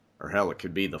Or hell, it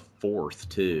could be the 4th,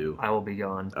 too. I will be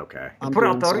gone. Okay. I'm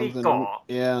Puerto doing Rico. something.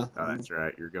 Yeah. Oh, that's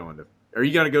right. You're going to... Are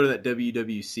you going to go to that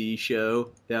WWC show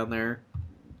down there?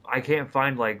 I can't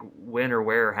find, when or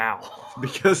where or how.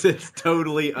 Because it's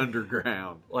totally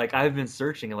underground. I've been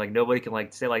searching, and, nobody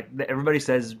can, say, everybody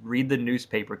says read the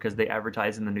newspaper because they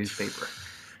advertise in the newspaper.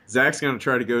 Zach's going to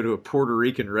try to go to a Puerto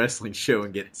Rican wrestling show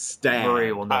and get stabbed.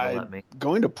 Murray will never let me.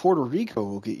 Going to Puerto Rico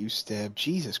will get you stabbed.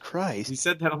 Jesus Christ. He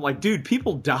said that. I'm like, dude,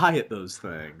 people die at those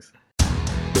things. You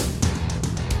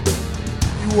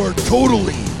are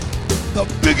totally the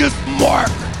biggest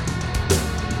mark.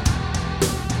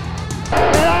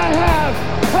 And I have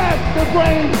half the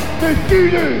brains that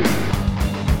you do.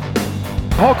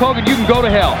 Hulk Hogan, you can go to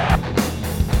hell.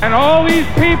 And all these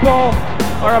people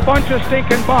are a bunch of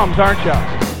stinking bums, aren't you?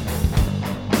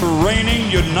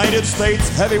 Reigning United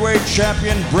States heavyweight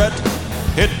champion Bret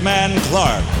Hitman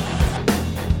Clark.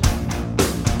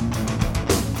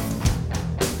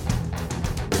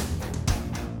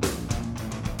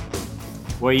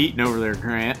 What are you eating over there,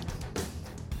 Grant?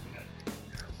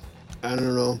 I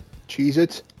don't know.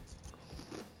 Cheez-Its?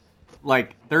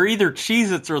 They're either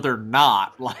Cheez-Its or they're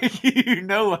not. You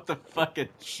know what the fucking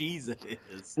Cheez-It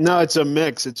is. No, it's a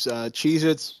mix. It's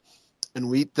Cheez-Its and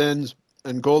Wheat Thins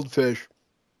and Goldfish.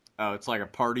 Oh, it's like a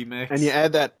party mix? And you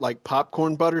add that,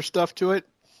 popcorn butter stuff to it.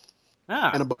 Ah.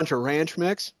 And a bunch of ranch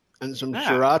mix and some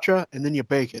sriracha, and then you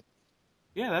bake it.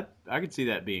 Yeah, I could see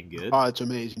that being good. Oh, it's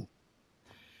amazing.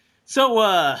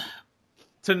 So,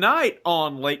 tonight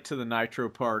on Late to the Nitro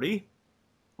Party,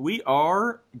 we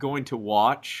are going to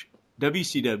watch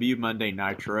WCW Monday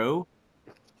Nitro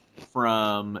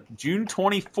from June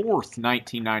 24th,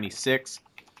 1996,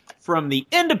 from the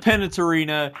Independence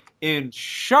Arena in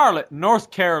Charlotte,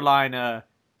 North Carolina.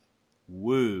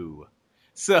 Woo.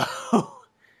 So,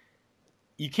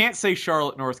 you can't say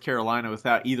Charlotte, North Carolina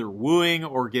without either wooing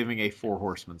or giving a Four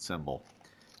Horsemen symbol.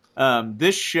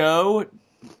 This show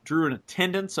drew an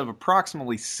attendance of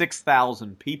approximately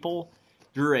 6,000 people,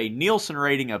 drew a Nielsen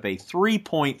rating of a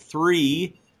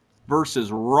 3.3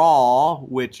 versus Raw,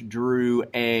 which drew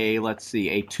a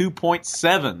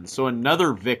 2.7. So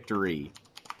another victory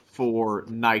for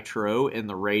Nitro in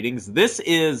the ratings. This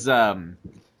is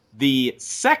the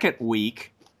second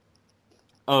week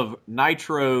of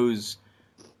Nitro's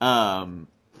 80,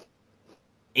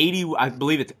 I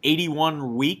believe it's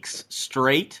 81 weeks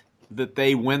straight that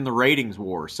they win the ratings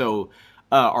war. So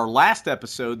our last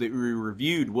episode that we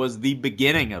reviewed was the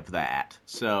beginning of that.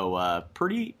 So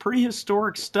pretty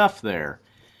historic stuff there.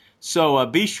 So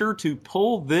be sure to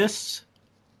pull this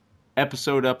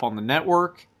episode up on the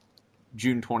network,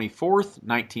 June 24th,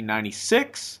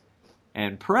 1996,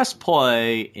 and press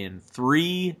play in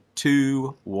 3,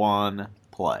 2, 1,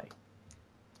 play.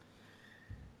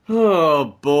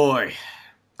 Oh boy,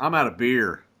 I'm out of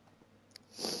beer.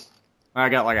 I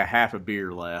got a half a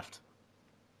beer left.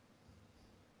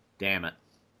 Damn it.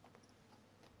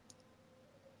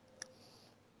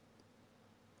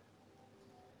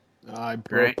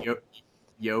 Grant,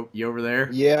 you over there?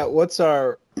 Yeah, what's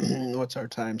our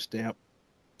timestamp?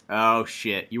 Oh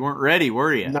shit, you weren't ready,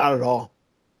 were you? Not at all.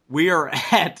 We are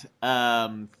at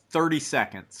 30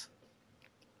 seconds.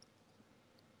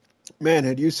 Man,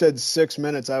 had you said 6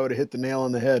 minutes, I would have hit the nail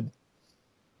on the head.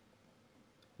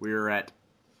 We are at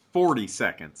 40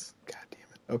 seconds. God damn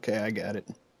it. Okay, I got it.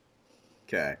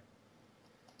 Okay.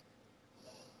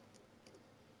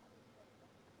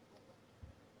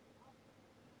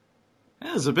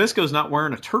 Yeah, Zbyszko's not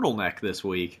wearing a turtleneck this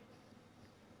week.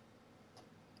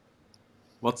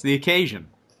 What's the occasion?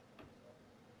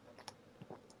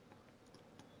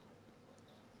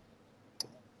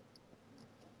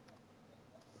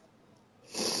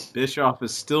 Bischoff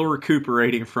is still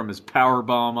recuperating from his power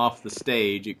bomb off the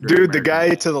stage. At Great Dude, American the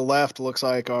guy to the left looks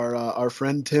like our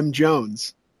friend Tim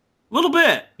Jones. A little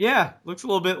bit, yeah. Looks a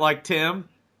little bit like Tim.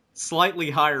 Slightly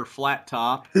higher flat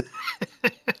top.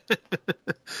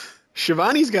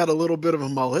 Shivani's got a little bit of a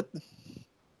mullet.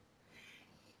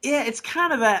 Yeah, it's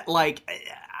kind of that,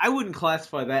 I wouldn't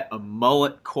classify that a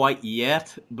mullet quite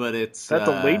yet, but it's... That's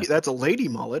a lady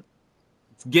mullet.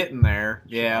 It's getting there,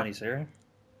 yeah. Shivani's hair.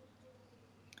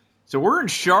 So we're in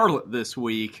Charlotte this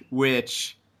week,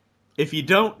 which, if you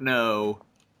don't know,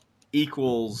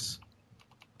 equals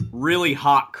really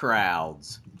hot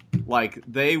crowds.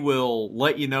 They will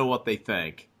let you know what they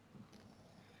think.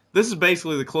 This is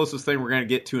basically the closest thing we're going to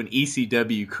get to an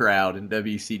ECW crowd in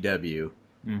WCW.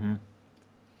 Mm-hmm.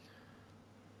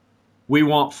 We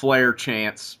want Flair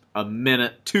chants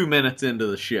 2 minutes into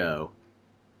the show.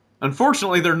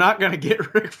 Unfortunately, they're not going to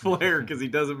get Ric Flair because he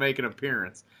doesn't make an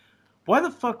appearance. Why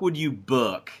the fuck would you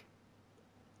book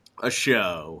a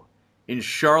show in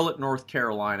Charlotte, North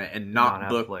Carolina, and not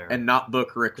book Flair.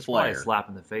 Ric It's probably a Flair. slap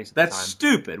in the face. At That's the time.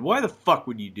 stupid. Why the fuck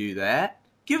would you do that?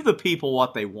 Give the people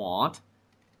what they want.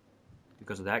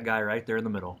 Because of that guy right there in the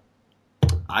middle.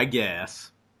 I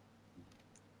guess.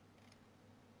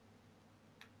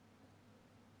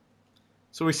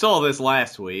 So we saw this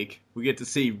last week. We get to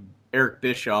see Eric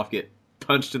Bischoff get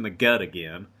punched in the gut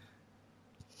again.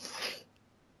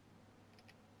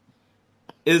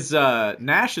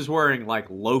 Nash is wearing like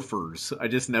loafers. I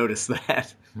just noticed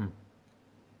that.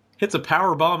 Hits a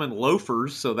powerbomb in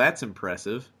loafers, so that's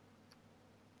impressive.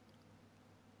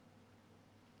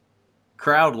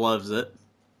 Crowd loves it.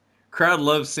 Crowd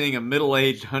loves seeing a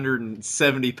middle-aged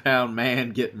 170-pound man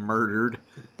get murdered.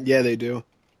 Yeah, they do.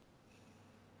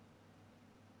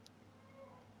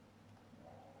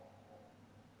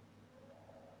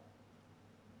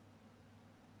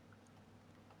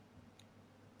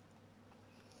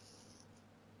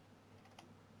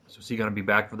 So is he going to be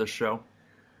back for this show?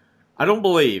 I don't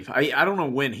believe. I don't know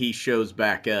when he shows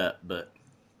back up, but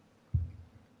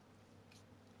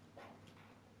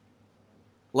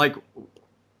like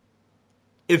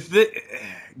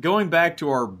going back to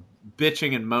our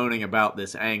bitching and moaning about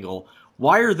this angle,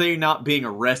 why are they not being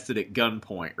arrested at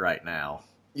gunpoint right now?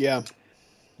 Yeah.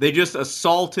 They just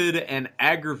assaulted and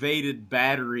aggravated,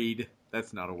 batteried,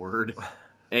 that's not a word,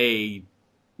 an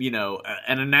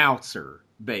announcer,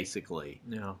 basically.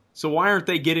 Yeah. So why aren't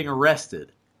they getting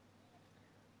arrested?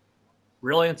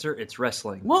 Real answer, it's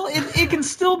wrestling. Well, it can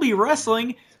still be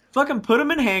wrestling. Fucking put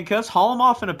them in handcuffs, haul them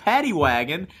off in a paddy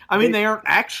wagon. I mean, they aren't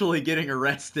actually getting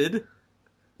arrested.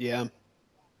 Yeah.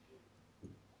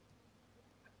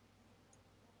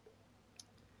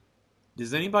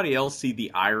 Does anybody else see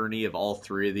the irony of all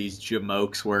three of these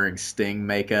jamokes wearing Sting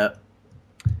makeup?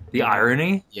 The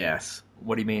irony? Yes.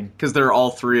 What do you mean? Because they're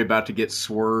all three about to get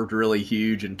swerved really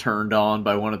huge and turned on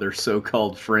by one of their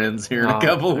so-called friends here in a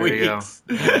couple there you weeks.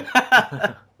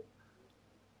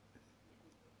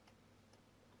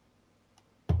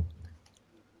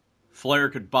 Flair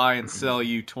could buy and sell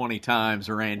you 20 times,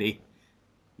 Randy.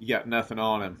 You got nothing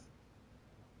on him.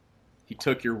 He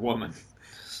took your woman.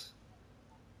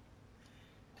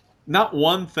 Not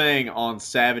one thing on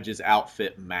Savage's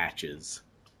outfit matches.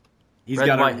 He's Red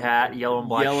got and white a hat, yellow and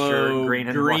black shirt, green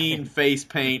and white. face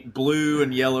paint, blue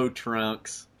and yellow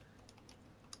trunks.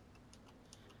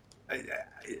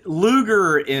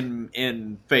 Luger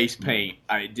in face paint,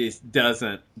 just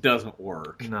doesn't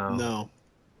work. No.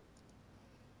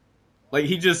 Like,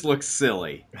 he just looks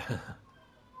silly. The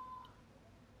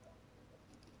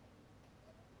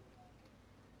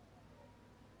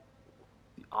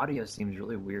audio seems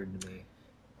really weird to me.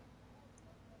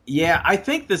 Yeah, I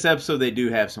think this episode they do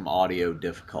have some audio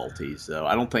difficulties, though.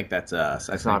 I don't think that's us.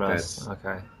 It's not us.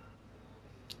 Okay.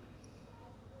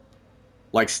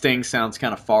 Like, Sting sounds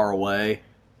kind of far away.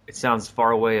 It sounds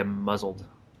far away and muzzled.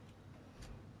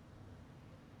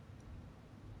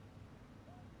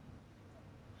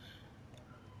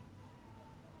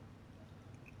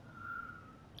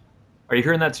 Are you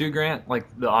hearing that too, Grant? Like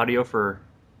the audio for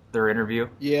their interview?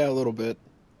 Yeah, a little bit.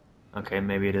 Okay,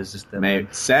 maybe it is just them. Maybe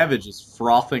Savage is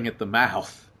frothing at the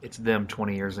mouth. It's them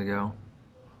 20 years ago.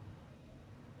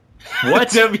 What?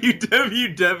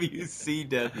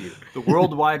 WWCW. The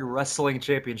Worldwide Wrestling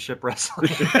Championship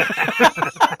Wrestling.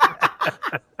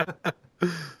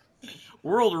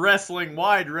 World Wrestling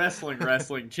Wide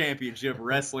Wrestling Championship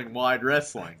Wrestling Wide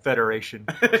Wrestling Federation.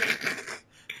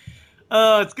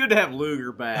 It's good to have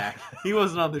Luger back. He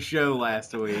wasn't on the show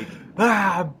last week.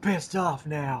 I'm pissed off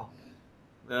now.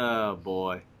 Oh,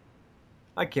 boy.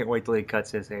 I can't wait till he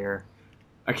cuts his hair.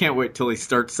 I can't wait till he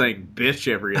starts saying bitch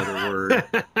every other word.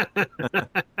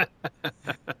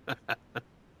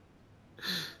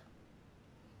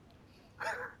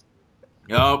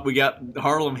 Oh, we got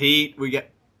Harlem Heat. Wait,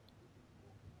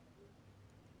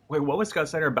 what was Scott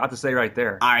Steiner about to say right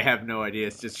there? I have no idea.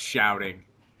 It's just shouting.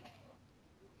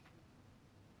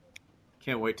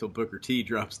 Can't wait till Booker T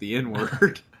drops the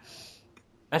N-word.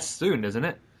 That's soon, isn't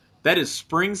it? That is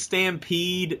Spring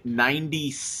Stampede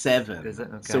 97. Is it?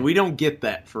 Okay. So we don't get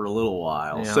that for a little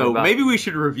while. Yeah, so maybe we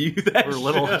should review that for a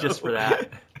little show. just for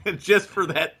that. Just for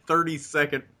that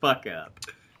 30-second fuck up.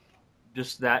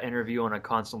 Just that interview on a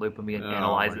constant loop of me and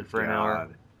analyze it for an hour.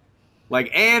 Like,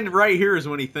 and right here is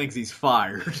when he thinks he's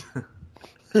fired.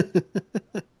 Because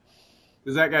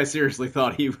that guy seriously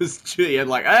thought he was... He had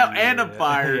like, oh, and I'm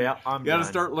fired. Yeah, I'm Got to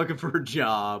done. start looking for a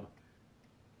job.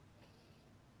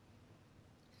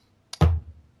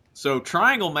 So,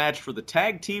 triangle match for the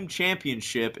Tag Team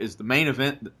Championship is the main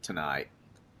event tonight.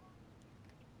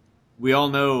 we all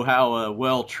know how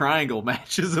well triangle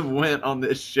matches have went on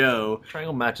this show.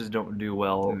 Triangle matches don't do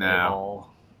well No. at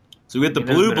all. So we get the I mean,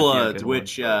 there's Blue been a few Bloods, good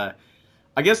which ones,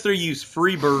 I guess they use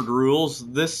Freebird rules.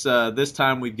 This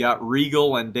time we've got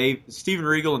Steven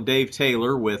Regal and Dave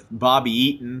Taylor with Bobby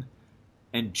Eaton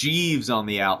and Jeeves on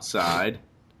the outside.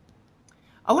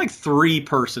 I like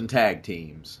 3-person tag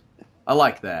teams. I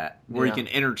like that, where you Yeah. can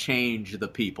interchange the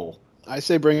people. I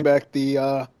say bring back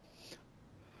the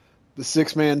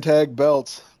 6-man tag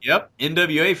belts. Yep,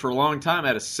 NWA for a long time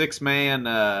had a 6-man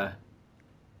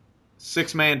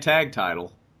tag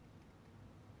title.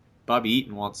 Bobby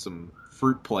Eaton wants some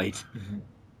fruit plate.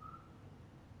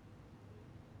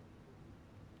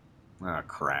 Oh,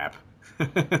 crap.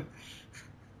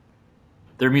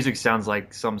 Their music sounds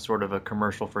like some sort of a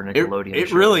commercial for Nickelodeon. It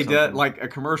show or really does, something. like a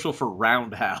commercial for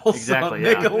Roundhouse Exactly, on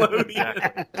yeah. Nickelodeon.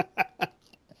 Exactly.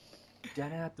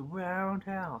 Down at the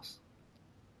Roundhouse.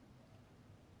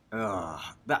 I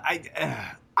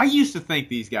used to think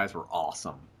these guys were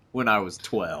awesome when I was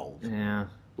 12. Yeah.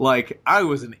 Like, I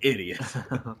was an idiot.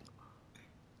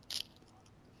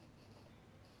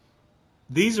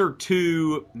 These are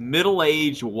 2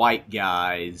 middle-aged white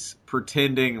guys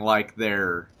pretending like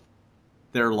they're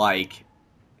like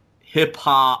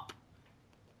hip-hop.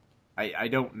 I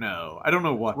don't know. I don't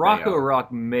know what Rocco they are.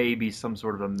 Rock may be some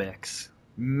sort of a mix.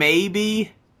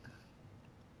 Maybe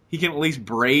he can at least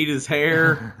braid his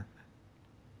hair.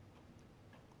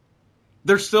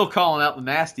 They're still calling out the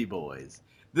Nasty Boys.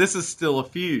 This is still a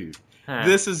feud. Huh.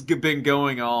 This has been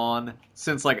going on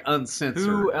since like Uncensored.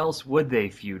 Who else would they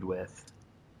feud with?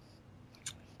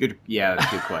 Good, yeah, that's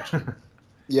a good question.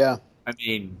 Yeah. I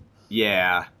mean,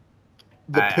 yeah,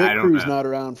 The I Pit don't Crew's know. not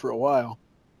around for a while.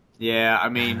 yeah. I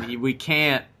mean, we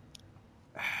can't.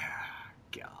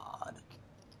 God,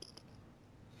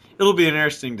 it'll be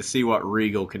interesting to see what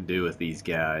Regal can do with these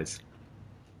guys.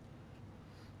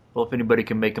 Well, if anybody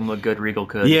can make him look good, Regal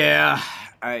could. Yeah,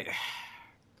 Or at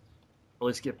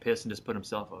least get pissed and just put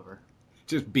himself over.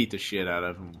 just beat the shit out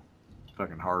of him,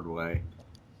 fucking hard way.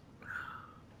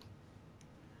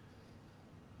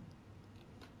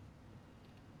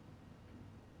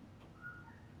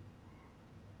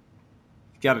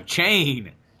 Got a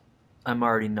chain. I'm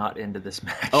already not into this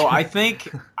match. Oh, I think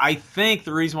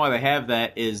the reason why they have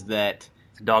that is that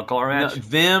It's a dog collar match.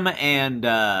 them and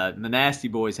the Nasty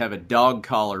Boys have a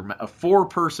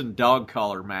 4-person dog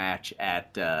collar match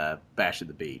at Bash at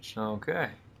the Beach. Okay.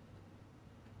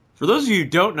 For those of you who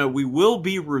don't know, we will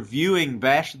be reviewing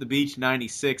Bash at the Beach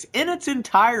 96 in its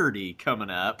entirety coming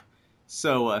up.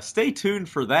 So stay tuned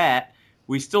for that.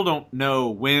 We still don't know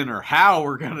when or how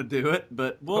we're going to do it,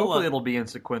 but Hopefully it'll be in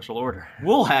sequential order.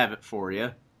 we'll have it for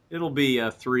you. It'll be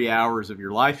 3 hours of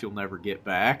your life you'll never get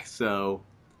back, so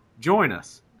join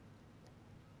us.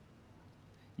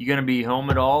 You gonna be home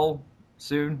at all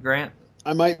soon, Grant?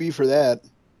 I might be for that.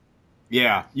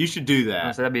 Yeah, you should do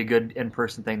that. So that'd be a good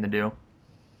in-person thing to do.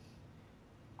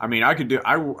 I mean, I can do.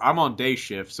 I'm on day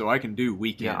shift, so I can do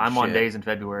weekend. Yeah, I'm on shit. days in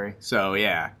February. So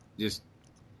yeah, just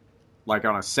like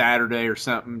on a Saturday or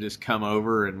something, just come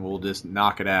over and we'll just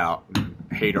knock it out and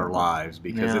hate our lives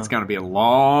because Yeah. it's going to be a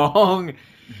long.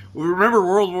 Remember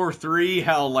World War III?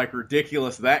 How like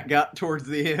ridiculous that got towards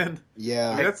the end.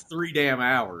 Yeah. That's 3 damn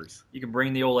hours. You can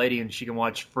bring the old lady and she can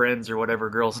watch Friends or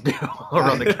whatever girls do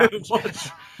around the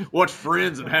couch. watch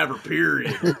Friends and have her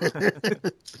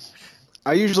period.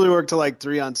 I usually work till like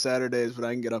 3 on Saturdays, but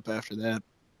I can get up after that.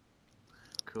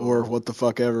 Cool. Or what the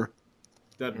fuck ever.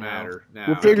 Doesn't Yeah. matter. No,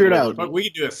 We'll figure it out. But we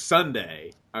could do a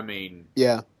Sunday. I mean,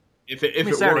 Yeah. if it I mean,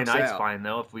 works Saturday night's out. fine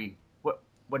though. If we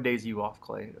what days are you off,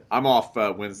 Clay? I'm off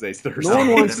Wednesdays, Thursdays. No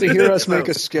one wants to hear us make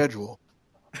a schedule.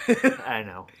 I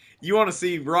know. You want to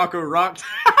see Rocco Rock?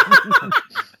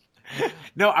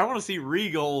 No, I want to see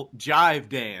Regal jive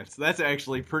dance. That's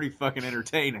actually pretty fucking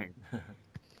entertaining.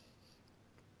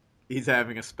 He's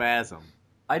having a spasm.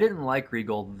 I didn't like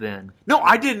Regal then. No,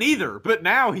 I didn't either. But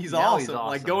now he's Now awesome. he's Like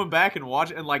awesome. going back and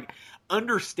watching and like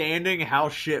understanding how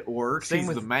shit works. He's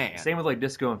with the man. Same with like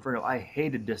Disco Inferno. I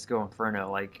hated Disco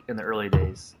Inferno like in the early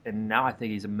days, and now I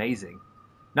think he's amazing.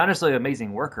 Not necessarily an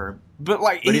amazing worker, but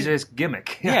like but he's just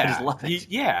gimmick. I yeah, just love it.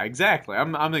 yeah, exactly.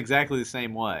 I'm exactly the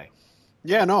same way.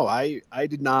 Yeah, no, I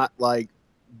did not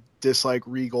dislike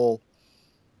Regal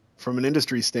from an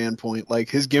industry standpoint. Like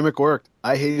his gimmick worked.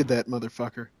 I hated that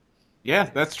motherfucker. Yeah,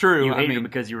 that's true. You I hated mean, him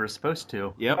because you were supposed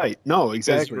to. yep. Right. No,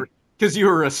 exactly. Because you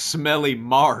were a smelly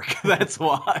mark. That's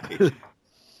why.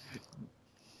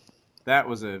 That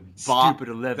was a Stupid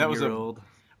that was a 11-year-old.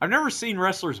 I've never seen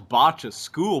wrestlers botch a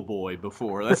schoolboy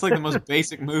before. That's like the most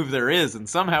basic move there is, and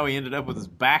somehow he ended up with his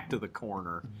back to the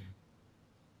corner.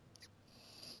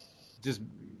 Just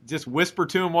just whisper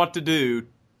to him what to do.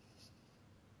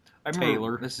 I remember,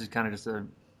 Taylor. This is kind of just a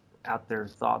out there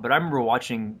thought, but I remember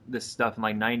watching this stuff in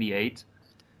like 98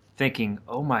 thinking,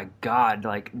 oh my God,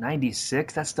 like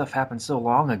 96? That stuff happened so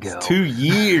long ago. It's 2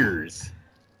 years.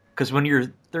 Because when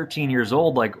you're 13 years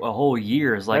old, like a whole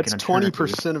year is like That's an eternity.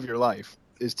 20% of your life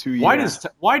is 2 years.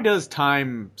 Why does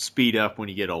time speed up when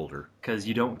you get older? Because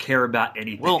you don't care about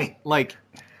anything. Well, like,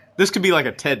 this could be like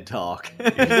a TED Talk.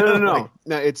 No.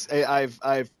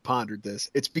 I've pondered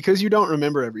this. It's because you don't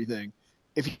remember everything.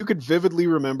 If you could vividly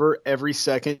remember every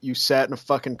second you sat in a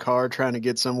fucking car trying to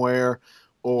get somewhere,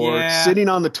 or sitting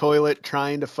on the toilet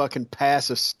trying to fucking pass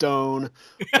a stone,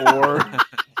 or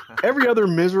every other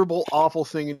miserable, awful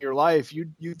thing in your life,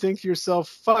 you think to yourself,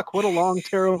 fuck, what a long,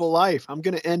 terrible life. I'm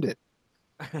going to end it.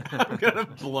 I'm going to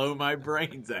blow my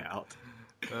brains out.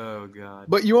 Oh, God.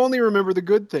 But you only remember the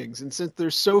good things. And since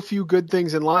there's so few good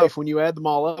things in life, when you add them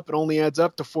all up, it only adds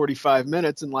up to 45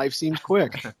 minutes and life seems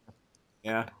quick.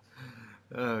 Yeah.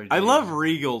 Oh, I love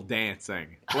Regal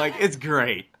dancing. Like, it's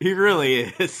great. He really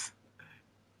is.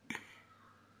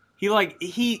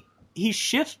 He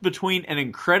shifts between an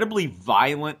incredibly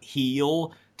violent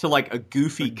heel to like a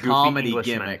goofy comedy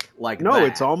Englishman. gimmick. Like No, that.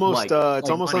 it's almost It's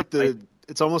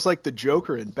almost like the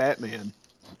Joker in Batman.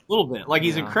 a little bit. Like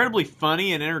he's Yeah. incredibly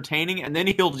funny and entertaining, and then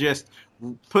he'll just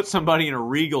put somebody in a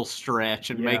Regal stretch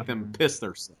and Yeah. make them piss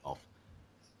themselves.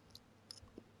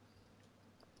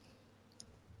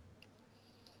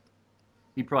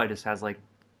 He probably just has like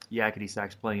yakety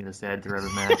sax playing in his head through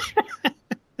every match.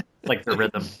 Like the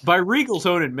rhythm. By Regal's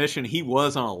own admission, he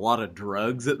was on a lot of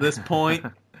drugs at this point.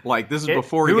 Like this is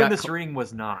before he Who got in this ring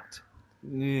was not?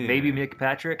 Yeah. Maybe Nick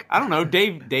Patrick? I don't know.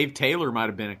 Dave Taylor might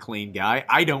have been a clean guy.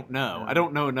 I don't know. I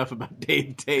don't know enough about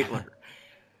Dave Taylor.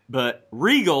 But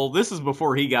Regal, this is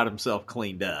before he got himself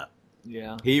cleaned up.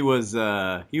 Yeah. He was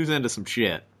into some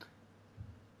shit.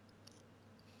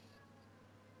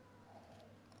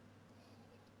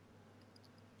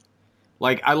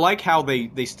 Like I like how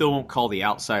they still won't call the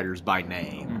outsiders by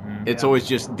name. Mm-hmm. It's always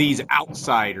just these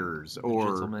outsiders or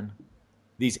Gentlemen.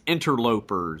 these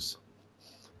interlopers.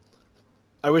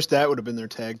 I wish that would have been their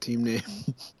tag team name.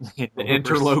 The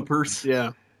interlopers.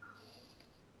 Yeah.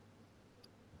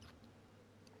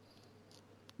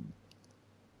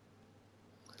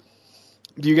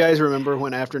 Do you guys remember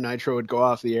when after Nitro would go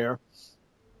off the air,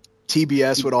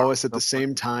 TBS would always at the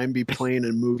same time be playing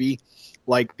a movie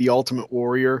like The Ultimate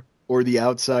Warrior or The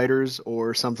Outsiders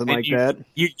or something And like that?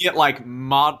 You get like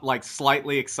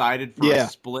slightly excited for a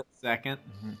split second.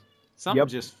 Mm-hmm. Something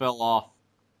just fell off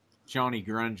Johnny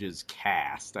Grunge's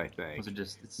cast, I think. Was it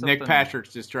just Nick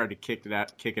Patrick's just tried to kick it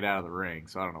out of the ring,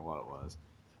 so I don't know what it was.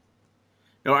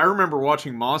 You know, I remember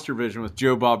watching Monster Vision with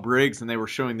Joe Bob Briggs, and they were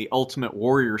showing The Ultimate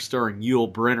Warrior starring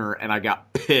Yul Brynner, and I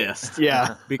got pissed.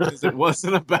 Yeah. Because it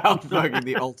wasn't about fucking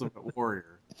The Ultimate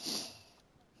Warrior.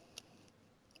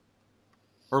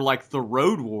 Or like The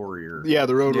Road Warrior. Yeah,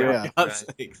 the Road Warrior. For God's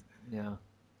sakes. Yeah.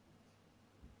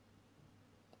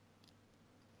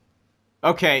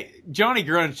 Okay, Johnny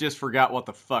Grunge just forgot what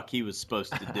the fuck he was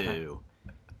supposed to do.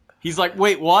 He's like,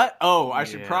 wait, what? Oh, I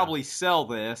should probably sell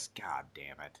this. God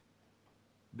damn it.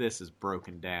 This is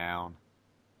broken down.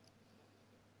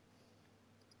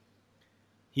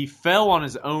 He fell on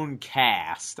his own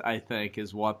cast, I think,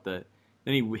 is what the...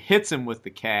 Then he hits him with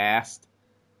the cast,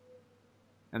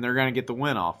 and they're going to get the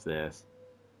win off this.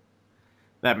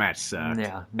 That match sucked.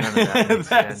 Yeah, none of that makes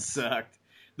That sense. sucked.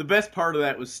 The best part of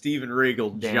that was Steven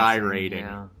Regal Dancing, gyrating.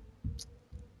 Yeah.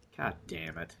 God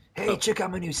damn it. Hey, check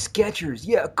out my new Skechers.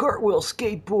 Yeah, cartwheel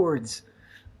skateboards.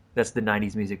 That's the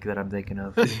 90s music that I'm thinking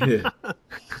of.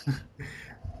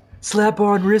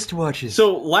 Slap-on wristwatches.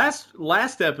 So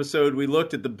last episode, we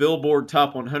looked at the Billboard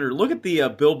Top 100. Look at the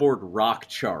Billboard Rock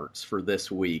charts for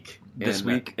this week. In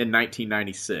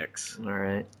 1996. All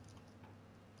right.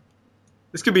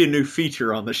 This could be a new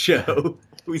feature on the show.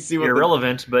 We see what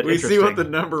Irrelevant, but we interesting. see what the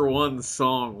number one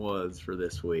song was for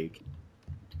this week.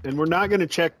 And we're not going to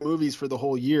check movies for the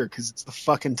whole year because it's the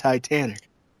fucking Titanic.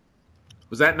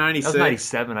 Was that 96? That was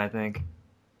 97, I think.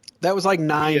 That was like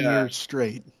 9 years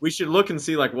straight. We should look and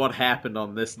see like what happened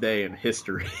on this day in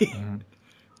history.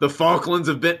 The Falklands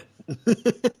have been...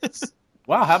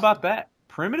 Wow, how about that?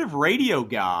 Primitive Radio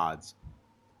Gods.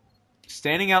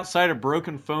 Standing outside a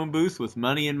broken phone booth with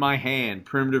money in my hand,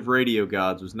 Primitive Radio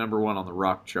Gods was number one on the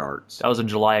rock charts. That was in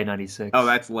July of 96. Oh,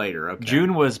 that's later. Okay.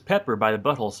 June was Pepper by the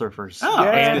Butthole Surfers. Oh,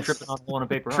 and yes. Tripping on a Hole in a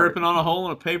Paper Heart. Tripping on a Hole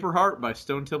in a Paper Heart by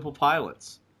Stone Temple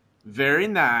Pilots. Very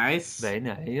nice. Very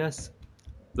nice.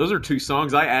 Those are two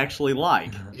songs I actually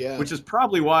like. Yeah. Which is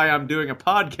probably why I'm doing a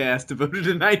podcast devoted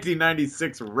to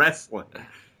 1996 wrestling.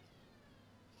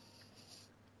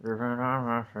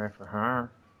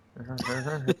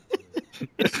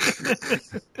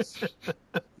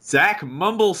 Zach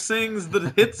Mumble sings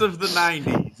the hits of the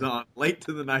 90s on Late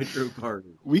to the Nitro Party.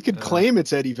 We could claim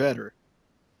it's Eddie Vedder.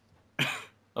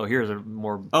 Oh, here's a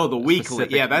more the weekly.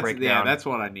 specific breakdown. That's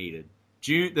what I needed.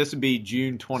 This would be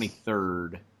June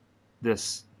 23rd.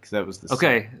 This because that was the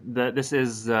okay. This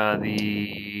is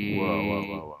the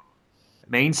whoa.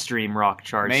 mainstream rock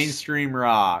charts. Mainstream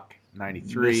rock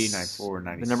 93, 94,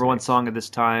 96. The number one song at this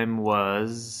time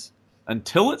was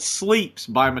Until It Sleeps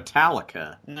by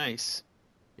Metallica. Nice.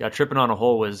 Yeah, Tripping on a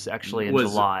Hole was actually in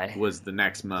July. Was the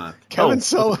next month. Kevin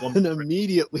Sullivan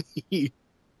immediately.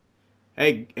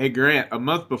 Hey Grant, a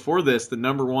month before this, the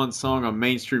number one song on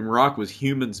mainstream rock was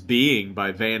Humans Being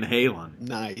by Van Halen.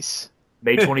 Nice.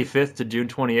 May 25th to June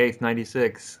 28th,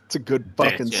 96. It's a good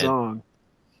fucking song.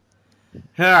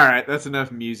 All right, that's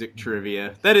enough music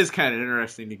trivia. That is kind of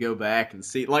interesting to go back and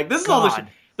see. Like, this is all the shit.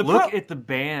 Look at the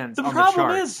bands on the problem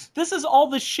charts. is, this is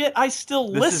all the shit I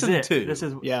still listen to. This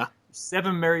is Yeah.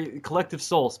 Seven Collective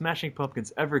Soul, Smashing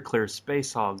Pumpkins, Everclear,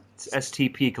 Space Hog,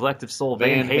 STP, Collective Soul,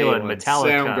 Van Halen,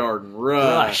 Metallica, Soundgarden,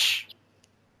 Rush.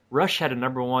 Rush had a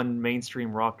number one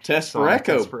mainstream rock Test song. for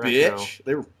Echo, Test for bitch.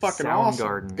 They were fucking awesome.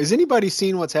 Soundgarden. Has anybody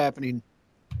seen what's happening?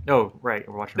 Oh, right.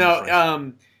 We're watching.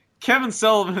 No, Kevin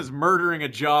Sullivan is murdering a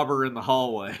jobber in the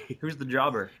hallway. Who's the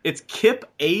jobber? It's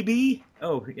Kip Abey.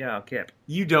 Oh, yeah, Kip.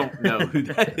 You don't know who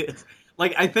that is.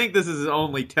 Like, I think this is his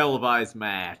only televised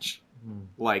match.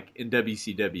 Like, in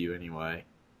WCW, anyway.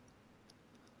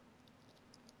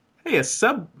 Hey, a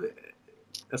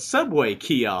Subway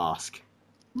kiosk.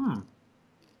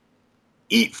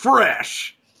 Eat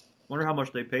fresh. Wonder how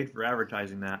much they paid for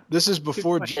advertising that. This is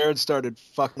before Jared started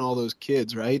fucking all those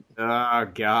kids, right? Oh,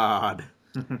 God.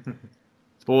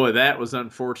 Boy, that was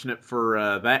unfortunate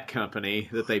for that company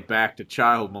that they backed a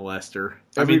child molester.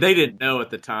 I mean, they didn't know at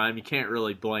the time. You can't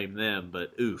really blame them,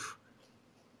 but oof.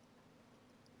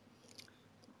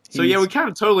 So, yeah, we kind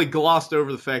of totally glossed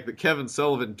over the fact that Kevin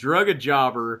Sullivan drug a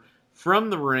jobber from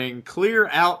the ring, clear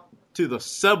out to the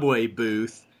Subway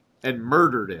booth, and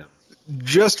murdered him.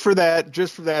 Just for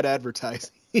that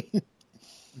advertising.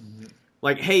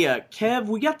 Like, hey, Kev,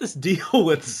 we got this deal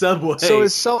with Subway. So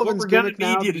is Sullivan's gimmick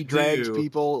now that he drags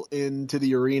people into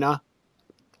the arena?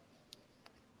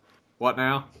 What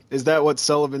now? Is that what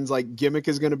Sullivan's gimmick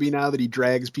is going to be now, that he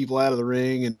drags people out of the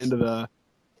ring and into the...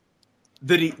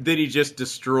 That he just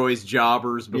destroys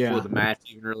jobbers before the match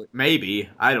even really... Maybe.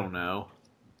 I don't know.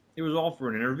 It was all for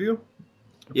an interview?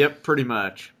 Yep, pretty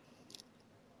much.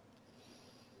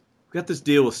 We got this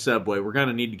deal with Subway. We're going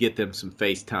to need to get them some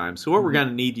FaceTime. So what we're going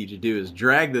to need you to do is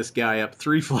drag this guy up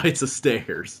 3 flights of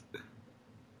stairs.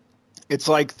 It's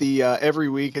like the every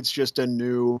week it's just a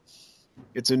new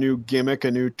gimmick,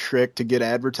 a new trick to get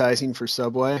advertising for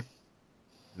Subway.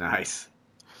 Nice.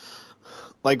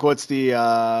 Like what's the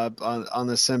on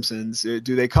The Simpsons? Do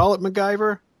they call it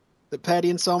MacGyver that Patty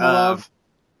and Selma love?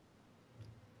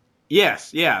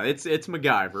 Yes, yeah, it's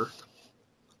MacGyver.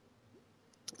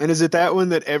 And is it that one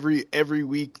that every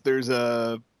week there's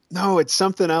it's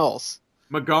something else.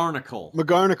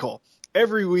 McGarnacle.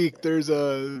 Every week there's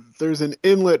an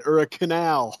inlet or a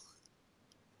canal.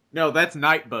 No, that's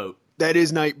Nightboat. That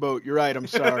is Nightboat. You're right. I'm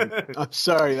sorry.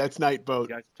 That's Nightboat. You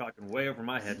guys are talking way over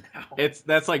my head now.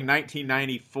 That's like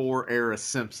 1994 era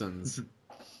Simpsons.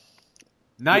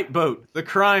 Nightboat, the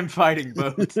crime-fighting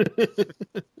boat.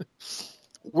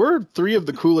 We're 3 of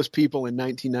the coolest people in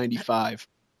 1995.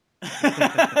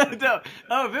 No.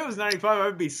 Oh, if it was 95,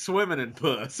 I'd be swimming in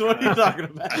puss. What are you talking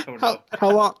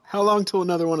about? How long till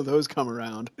another one of those come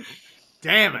around?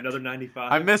 Damn it! Another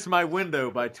 95. I missed my window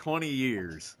by 20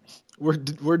 years.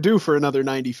 We're due for another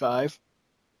 95.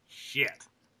 Shit.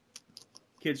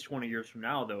 Kids 20 years from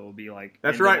now, though, will be like...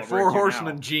 That's right, 4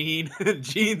 Horsemen, Gene.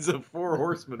 Gene's a 4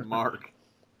 Horsemen mark.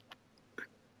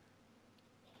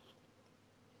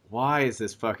 Why is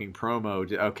this fucking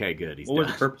promo... Okay, good. He's what done.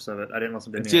 Was the purpose of it? I didn't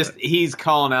listen to any Just, of it. he's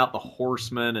calling out the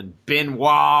Horsemen and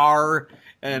Benoit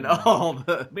and all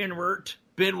the... Benoit.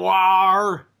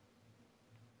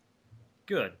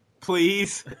 Good.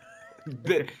 Please.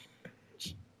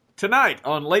 Tonight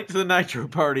on Late to the Nitro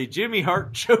Party, Jimmy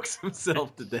Hart chokes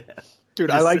himself to death. Dude,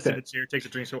 I like that. In a chair, takes a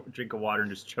drink of water and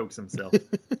just chokes himself.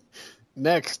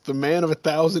 Next, the man of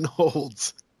 1,000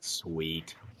 holds.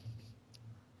 Sweet.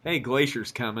 Hey,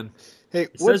 Glacier's coming. Hey,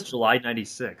 it says July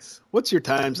 96. What's your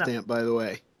timestamp, by the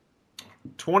way?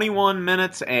 21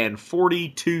 minutes and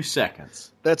 42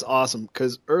 seconds. That's awesome,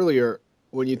 because earlier,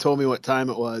 when you told me what time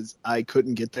it was, I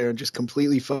couldn't get there and just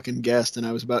completely fucking guessed, and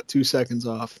I was about 2 seconds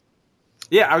off.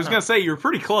 Yeah, I was going to say, you were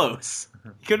pretty close.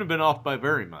 You couldn't have been off by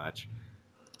very much.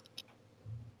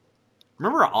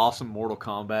 Remember how awesome Mortal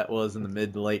Kombat was in the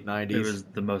mid to late 90s? It was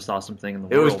the most awesome thing in the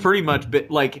It world. was pretty much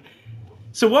like.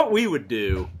 So what we would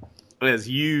do as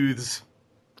youths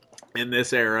in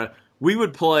this era, we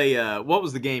would play. What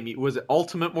was the game? Was it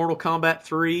Ultimate Mortal Kombat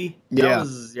 3? That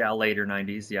was later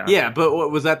 90s. Yeah. Yeah, but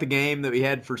what was that the game that we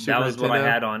had for Super Nintendo? That was what I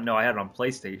had on. No, I had it on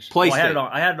PlayStation. Well, I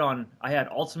had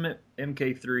Ultimate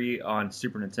MK3 on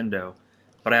Super Nintendo,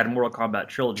 but I had Mortal Kombat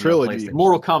Trilogy. On PlayStation.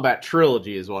 Mortal Kombat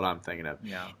Trilogy is what I'm thinking of.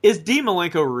 Yeah. Is Dean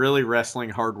Malenko really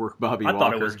wrestling Hard Work Bobby Walker? I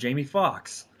thought it was Jamie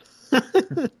Foxx.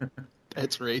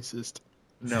 That's racist.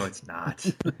 No, it's not.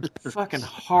 Fucking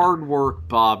Hard Work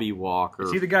Bobby Walker.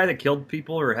 Is he the guy that killed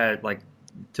people or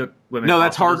took women? No,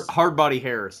 that's Hard Body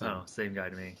Harrison. Oh, same guy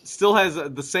to me. Still has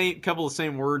the couple of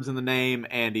same words in the name,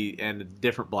 and a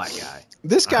different black guy.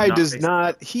 This guy does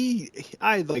not. He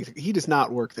does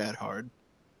not work that hard.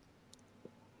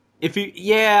 That's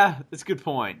a good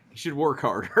point. He should work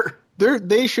harder.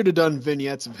 They should have done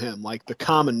vignettes of him, like the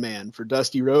Common Man for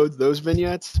Dusty Rhodes. Those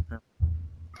vignettes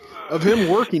of him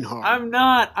working hard. I'm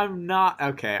not.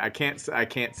 Okay, I can't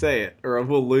say it, or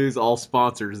we'll lose all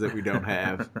sponsors that we don't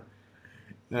have.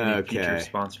 Future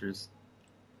sponsors.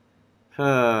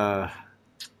 Malenko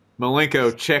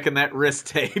checking that wrist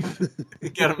tape.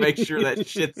 You gotta make sure that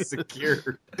shit's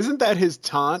secure. Isn't that his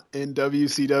taunt in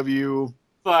WCW?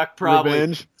 Fuck, probably.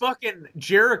 Revenge? Fucking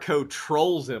Jericho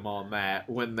trolls him on that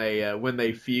when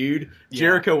they feud. Yeah.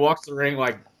 Jericho walks the ring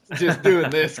like just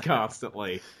doing this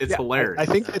constantly. It's hilarious. I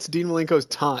think that's Dean Malenko's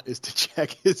taunt is to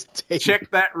check his tape. Check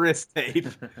that wrist tape.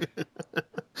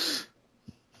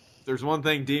 There's one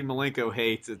thing Dean Malenko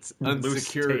hates, it's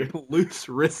unsecure loose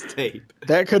wrist tape.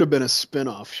 That could have been a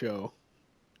spin-off show.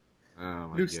 Oh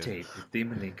my Loose God. tape with Dean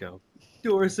Malenko.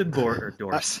 Doris and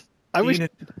Boris. I wish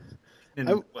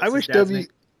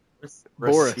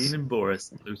Boris. Dean and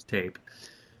Boris, loose tape.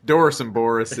 Doris and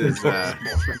Boris is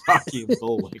Rocky and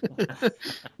Bowling.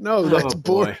 No, that's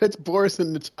that's Boris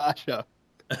and Natasha.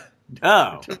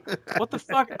 Oh, what the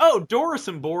fuck? Oh, Doris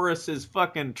and Boris is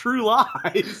fucking True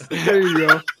Lies. There you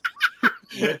go.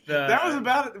 That was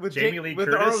about it with Jamie Lee with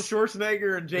Curtis. Arnold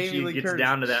Schwarzenegger and Jamie Lee Curtis. She gets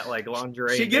down to that like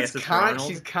lingerie. She gets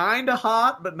she's kind of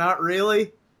hot, but not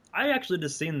really. I actually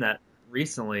just seen that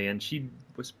recently, and she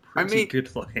was pretty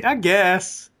good looking. I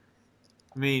guess.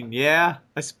 I mean, yeah,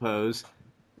 I suppose.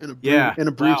 In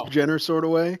a Bruce Jenner sort of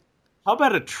way. How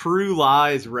about a True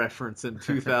Lies reference in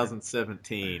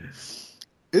 2017?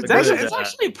 It's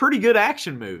actually a pretty good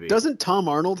action movie. Doesn't Tom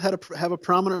Arnold have a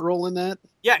prominent role in that?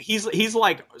 Yeah, he's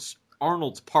like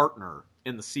Arnold's partner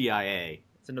in the CIA.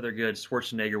 It's another good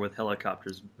Schwarzenegger with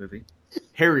helicopters movie.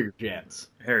 Harrier jets.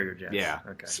 Yeah.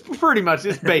 Okay. It's pretty much.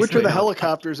 It's basically which are the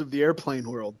helicopters of the airplane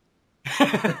world.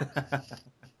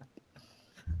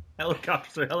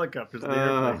 Helicopters are helicopters.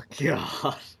 Oh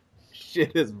God,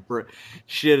 shit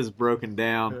is broken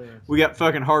down. We got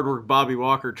fucking Hard Work Bobby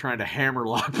Walker trying to hammer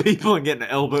lock people and getting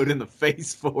elbowed in the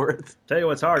face for it. Tell you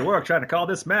what's hard work trying to call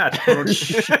this match.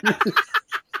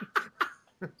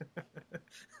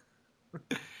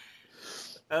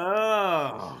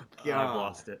 Oh God, I've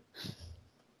lost it.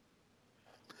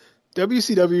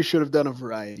 WCW should have done a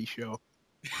variety show.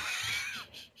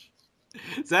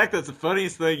 Zach, that's the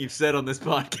funniest thing you've said on this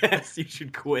podcast. You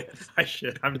should quit. I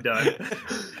should. I'm done.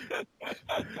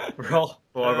 For all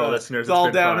our listeners, it's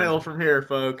all downhill from here,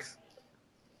 folks.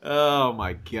 Oh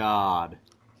my God.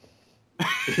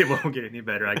 It won't get any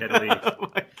better. I gotta leave. Oh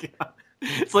my God.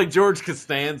 It's like George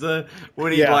Costanza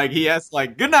when he has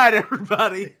good night,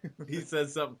 everybody. He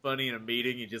says something funny in a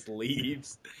meeting, he just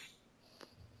leaves.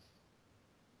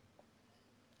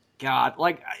 God,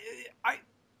 I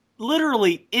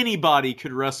literally anybody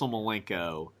could wrestle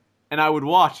Malenko, and I would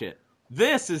watch it.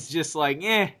 This is just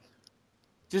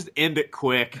just end it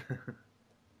quick.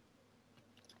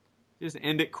 Just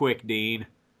end it quick, Dean.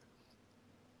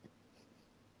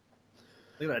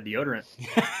 Look at that deodorant.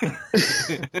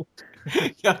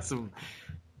 got some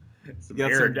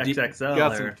Arid XXL.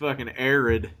 Got some fucking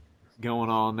Arid going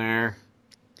on there.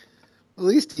 At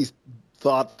least he's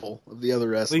thoughtful of the other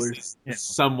wrestlers. At least he's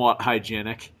somewhat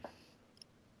hygienic.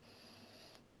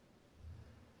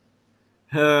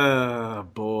 Oh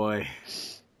boy.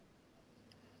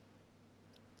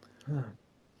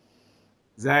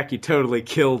 Zach, you totally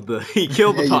killed the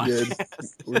podcast. You did.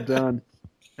 We're done.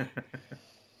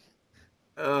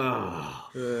 Oh,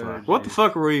 fuck. What the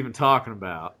fuck were we even talking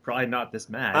about? Probably not this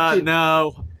match.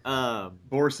 No.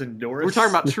 Boris and Doris. We're talking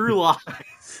about True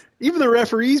Lies. Even the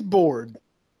referee's bored.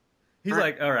 He's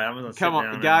like, all right, I'm gonna come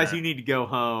on, guys. You need to go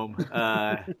home.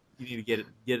 You need to get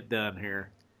it done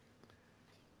here.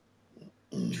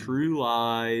 True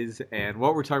Lies and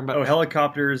what we're talking about? Oh,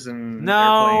 helicopters and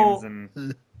airplanes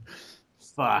and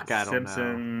fuck, I don't know.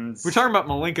 Simpsons. We're talking about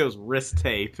Malenko's wrist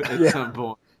tape at some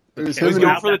point. He's He's going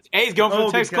going for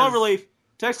the Tex Cloverleaf.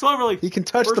 Tex Cloverleaf. He can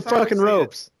touch First the time I've fucking seen it.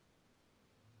 ropes.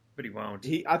 But he won't.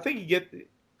 I think he get.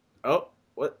 Oh,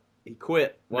 what? He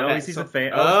quit. What No, he happened? sees a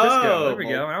fan. Oh, it's Disco. There we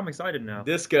well, go. I'm excited now.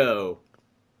 Disco.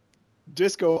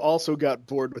 Disco also got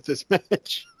bored with this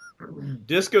match.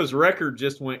 Disco's record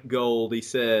just went gold, he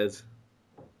says.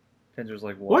 Pinzer's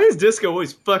like, what? Why is Disco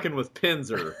always fucking with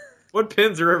Pinzer? What'd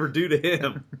Pinzer ever do to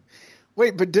him?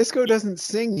 Wait, but Disco doesn't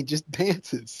sing, he just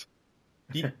dances.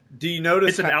 Do you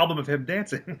notice? It's an album of him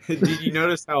dancing. Did you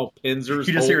notice how Pinzer's?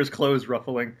 You just hear his clothes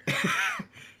ruffling.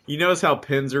 You notice how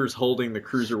Pinzer's holding the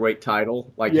cruiserweight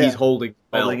title? Like Yeah. he's holding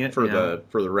it for yeah.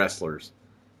 the wrestlers.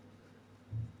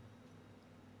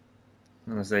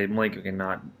 I'm gonna say Malenko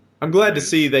cannot. I'm glad to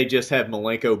see they just have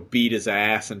Malenko beat his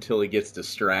ass until he gets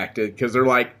distracted because they're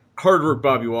like, hard work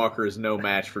Bobby Walker is no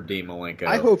match for Dean Malenko.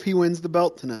 I hope he wins the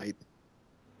belt tonight.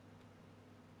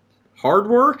 Hard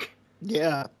work?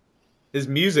 Yeah. His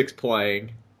music's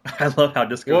playing. I love how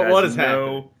Disco What has is no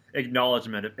happening?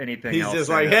 acknowledgement of anything He's else. just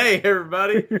in like, it. hey,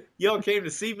 everybody, y'all came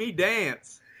to see me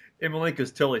dance. And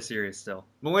Malenko's totally serious still.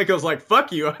 Malenko's like,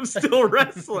 fuck you, I'm still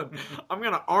wrestling. I'm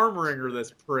going to arm wringer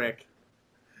this prick.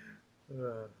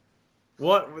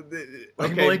 What?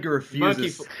 Like Malenko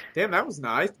refuses. Damn, that was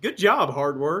nice. Good job,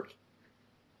 hard work.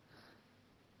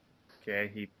 Okay,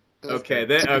 He's going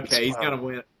to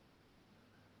win.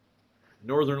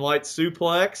 Northern Lights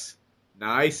suplex.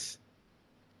 Nice.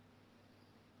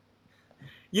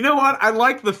 You know what? I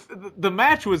like the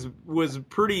match was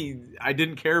pretty. I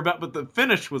didn't care about, but the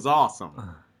finish was awesome.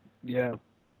 Yeah.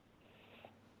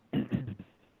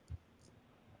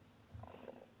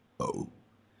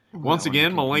 Once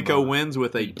again, Malenko wins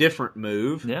with a different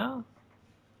move. Yeah.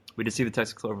 We did see the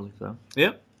Texas Cloverleaf though.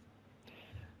 Yep.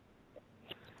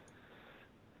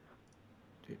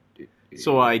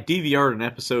 So I DVR'd an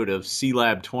episode of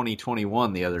C-Lab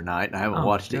 2021 the other night, and I haven't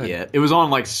watched it yet. It was on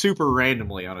like super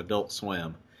randomly on Adult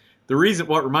Swim.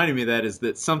 What reminded me of that is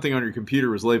that something on your computer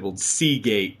was labeled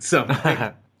Seagate something.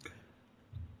 He's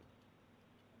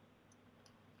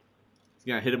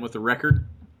gonna hit him with the record.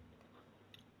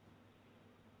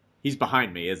 He's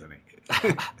behind me, isn't he? I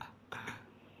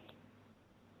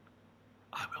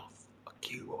will fuck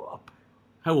you up.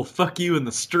 I will fuck you in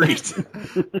the street.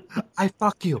 I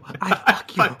fuck you. I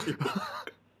fuck you.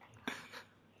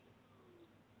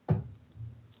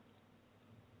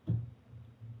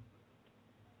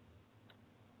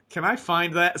 Can I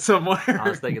find that somewhere? I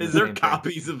was thinking Is the there same thing.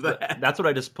 copies of that? That's what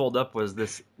I just pulled up was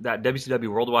that WCW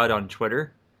Worldwide on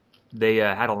Twitter. They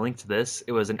had a link to this.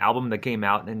 It was an album that came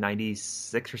out in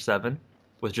 96 or 7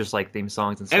 with just like theme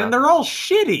songs and stuff. And they're all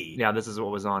shitty. Yeah, this is what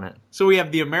was on it. So we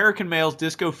have the American Males,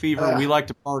 Disco Fever, We Like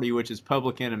to Party, which is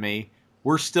Public Enemy.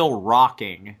 We're Still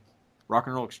Rocking. Rock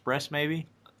and Roll Express, maybe?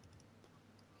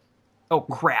 Oh,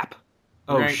 crap.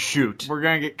 Shoot. We're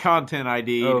going to get content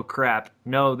ID. Oh, crap.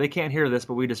 No, they can't hear this,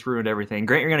 but we just ruined everything.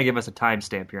 Grant, you're going to give us a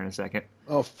timestamp here in a second.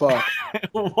 Oh, fuck.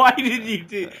 Why did you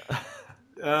do...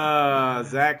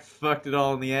 Zach fucked it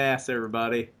all in the ass,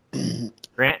 everybody.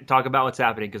 Grant, talk about what's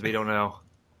happening, because we don't know.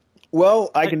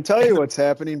 Well, I can tell you what's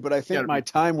happening, but I think my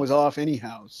time was off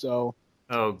anyhow, so...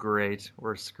 Oh, great.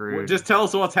 We're screwed. Well, just tell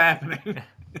us what's happening.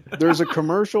 There's a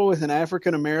commercial with an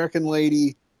African-American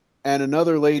lady and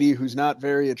another lady who's not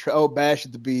very attractive. Oh, Bash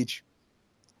at the Beach.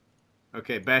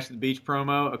 Okay, Bash at the Beach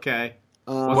promo. Okay.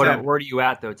 Where are you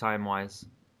at, though, time-wise?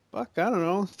 Fuck, I don't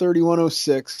know.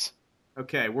 3106.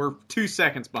 Okay, we're 2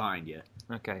 seconds behind you.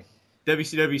 Okay.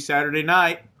 WCW Saturday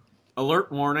night.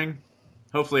 Alert warning.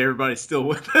 Hopefully everybody's still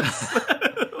with us.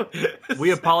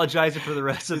 We apologize for the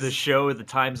rest of the show. The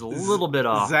time's a little bit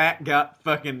off. Zach got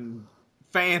fucking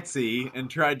fancy and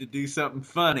tried to do something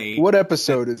funny. What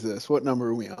episode is this? What number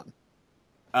are we on?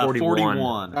 41.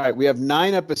 All right, we have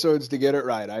 9 episodes to get it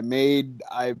right. I made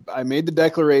the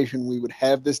declaration we would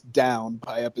have this down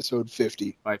by episode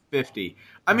 50. By 50.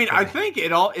 I mean, I think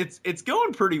it's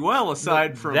going pretty well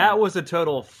aside from that was a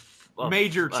total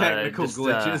major technical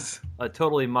glitches.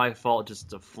 Totally my fault,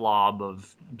 just a flob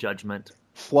of judgment.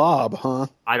 Flob, huh?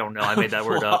 I don't know. I made that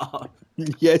word up.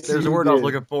 Yes, there's a word I was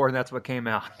looking for, and that's what came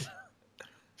out.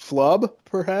 Flub,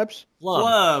 perhaps?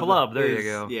 Flub. There you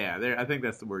go. Yeah, I think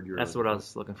that's the word you're looking for. That's what I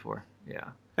was looking for. Yeah.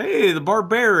 Hey, the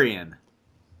Barbarian.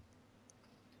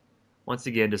 Once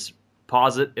again, just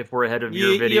pause it if we're ahead of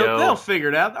your video. They'll figure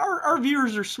it out. Our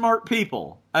viewers are smart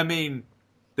people. I mean,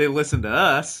 they listen to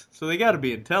us, so they got to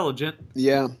be intelligent.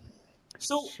 Yeah.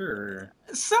 So, sure.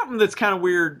 Something that's kind of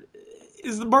weird.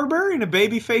 Is the Barbarian a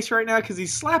babyface right now? Because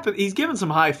he's giving some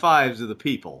high fives to the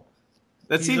people.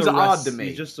 That seems odd to me.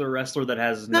 He's just a wrestler that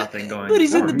has nothing going. But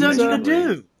he's in the Dungeon of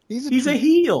Doom. He's a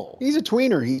heel. He's a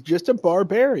tweener. He's just a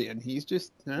barbarian. He's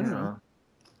just I don't know.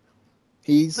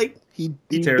 He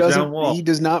tears down walls. He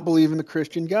does not believe in the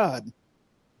Christian God.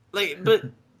 But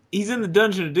he's in the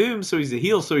Dungeon of Doom, so he's a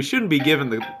heel, so he shouldn't be given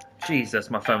the... Jesus,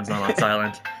 my phone's not on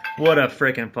silent. What a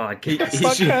freaking podcast.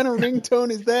 What kind of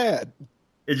ringtone is that?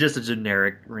 It's just a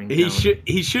generic ringtone.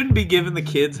 He shouldn't be giving the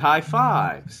kids high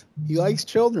fives. He likes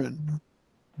children.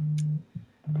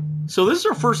 So this is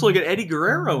our first look at Eddie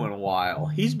Guerrero in a while.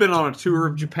 He's been on a tour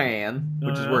of Japan,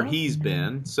 which is where he's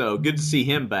been. So good to see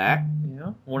him back.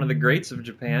 Yeah, one of the greats of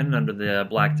Japan under the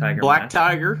Black Tiger match.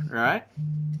 Tiger, right?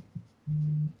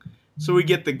 So we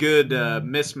get the good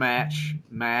mismatch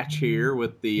match here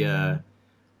with the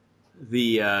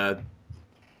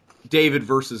David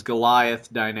versus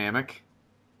Goliath dynamic.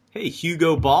 Hey,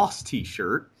 Hugo Boss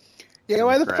T-shirt. Yeah,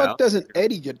 why the fuck doesn't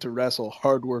Eddie get to wrestle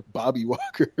hard work Bobby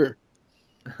Walker?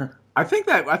 I think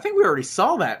we already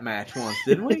saw that match once,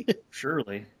 didn't we?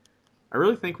 Surely. I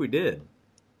really think we did.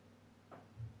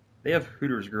 They have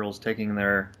Hooters girls taking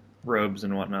their robes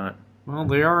and whatnot. Well,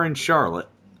 they are in Charlotte.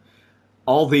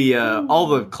 All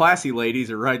the classy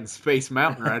ladies are riding Space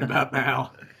Mountain right about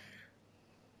now.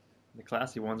 The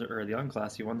classy ones or the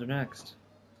unclassy ones are next.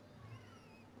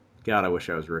 God, I wish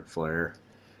I was Ric Flair.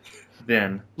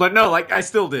 Then. But no, I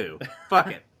still do. Fuck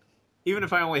it. Even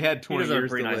if I only had 20 years to live. He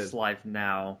does have a pretty nice life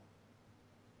now.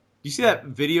 You see that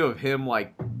video of him,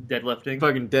 deadlifting?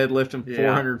 Fucking deadlifting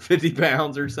 450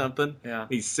 pounds or something? Yeah.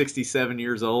 He's 67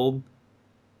 years old.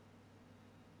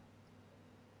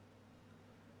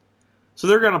 So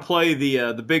they're going to play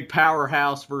the big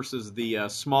powerhouse versus the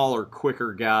smaller,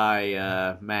 quicker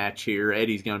guy match here.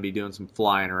 Eddie's going to be doing some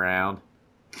flying around.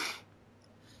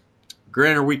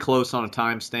 Grant, are we close on a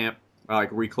timestamp? Are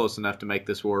we close enough to make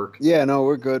this work? Yeah, no,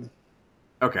 we're good.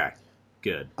 Okay,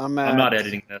 good. I'm not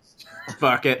editing this.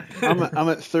 Fuck it. I'm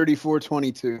at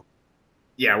 34:22.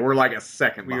 Yeah, we're like a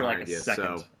second behind like a you,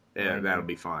 second. so yeah, that'll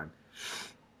be fine.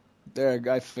 There,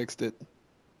 I fixed it.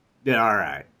 Yeah, all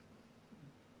right.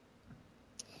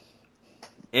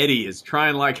 Eddie is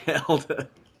trying like hell to...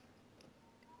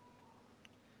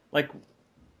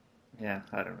 Yeah,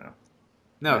 I don't know.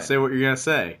 No, say what you're going to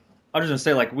say. I was just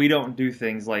going to say, we don't do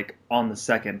things, on the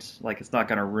second. It's not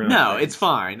going to ruin No, things. it's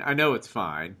fine. I know it's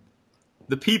fine.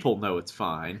 The people know it's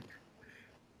fine.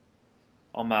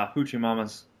 All my hoochie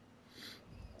mamas.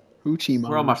 Hoochie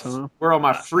mamas, Where all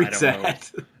my freaks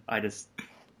at?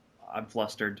 I'm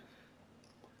flustered.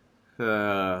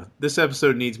 This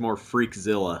episode needs more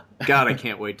Freakzilla. God, I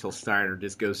can't wait till Steiner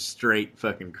just goes straight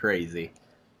fucking crazy.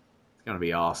 It's going to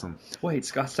be awesome. Wait,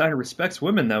 Scott Steiner respects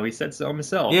women, though. He said so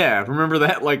himself. Yeah, remember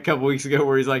that a couple weeks ago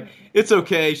where he's like, it's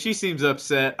okay, she seems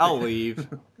upset, I'll leave.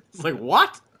 It's like,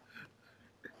 what?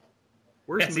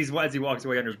 As he walks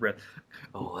away under his breath.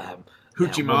 Oh,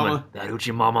 Hoochie Mama. That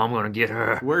Hoochie Mama, I'm going to get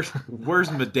her. Where's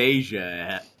Medeja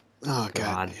at? Oh,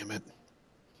 God damn it.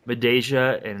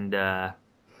 Medeja and...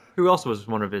 who else was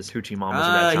one of his hoochie mamas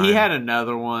at that time? He had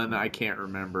another one. I can't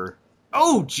remember.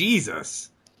 Oh, Jesus.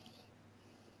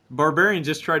 Barbarian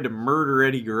just tried to murder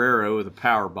Eddie Guerrero with a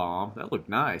power bomb. That looked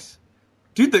nice.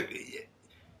 Dude,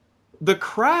 the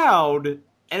crowd,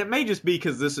 and it may just be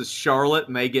because this is Charlotte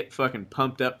and they get fucking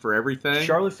pumped up for everything.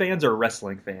 Charlotte fans or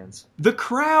wrestling fans? The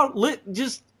crowd,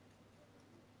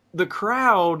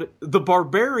 the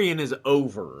Barbarian is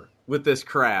over with this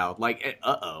crowd.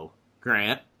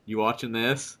 Grant, you watching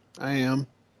this? I am.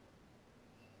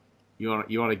 You want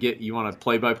to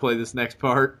play by play this next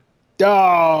part?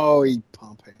 Oh, he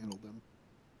pump handled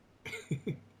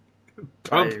him.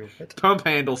 Pump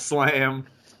handle slam.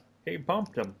 He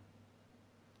pumped him.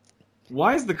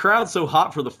 Why is the crowd so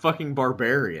hot for the fucking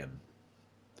Barbarian?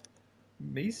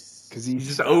 Because he's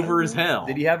just over as hell.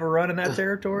 Did he have a run in that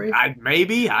territory?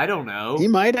 Maybe. I don't know. He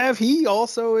might have. He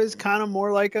also is kind of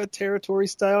more like a territory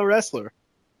style wrestler.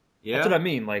 Yeah. That's what I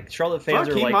mean. Charlotte fans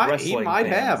are wrestling he might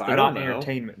fans. have. They're I not don't know.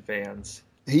 entertainment fans.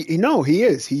 He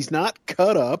is. He's not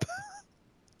cut up.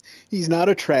 He's not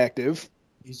attractive.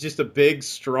 He's just a big,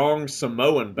 strong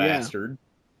Samoan bastard.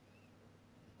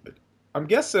 Yeah. I'm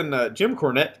guessing Jim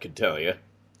Cornette could tell you.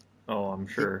 Oh, I'm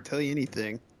sure. He'll tell you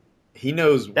anything. He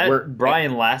knows where...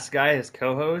 Brian Last Guy, his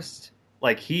co-host,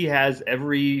 he has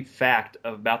every fact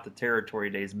about the territory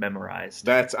days memorized.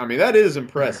 That is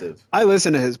impressive. I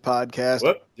listen to his podcast.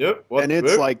 And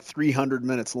it's 300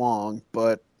 minutes long,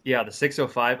 but... Yeah, the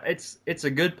 605. It's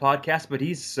a good podcast, but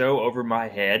he's so over my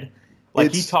head.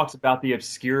 He talks about the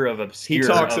obscure of obscure. He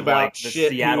talks about the shit.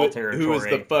 Seattle territory. Who was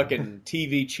the fucking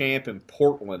TV champ in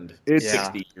Portland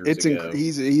 60 years ago?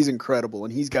 He's incredible,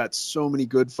 and he's got so many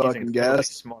good fucking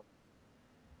guests. Smart.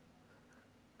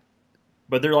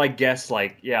 But they're like guests,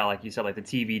 like you said, like the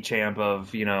TV champ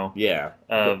of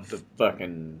of the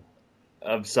fucking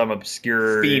of some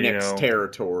obscure Phoenix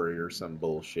territory or some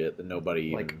bullshit that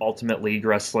nobody like Ultimate League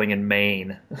Wrestling in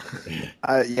Maine.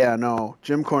 No,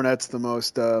 Jim Cornette's the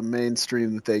most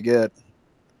mainstream that they get.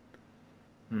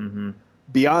 Mm-hmm.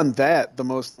 Beyond that, the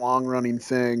most long-running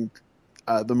thing,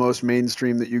 the most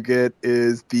mainstream that you get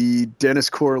is the Dennis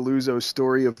Coralluzzo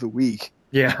story of the week.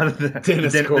 Yeah, the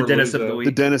Dennis of the week.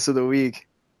 The Dennis of the week.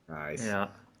 Nice. Yeah.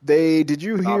 Did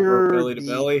you hear belly to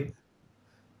belly?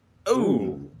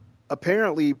 Ooh.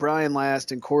 Apparently, Brian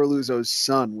Last and Coralluzzo's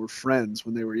son were friends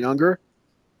when they were younger.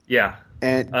 Yeah.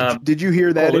 And did you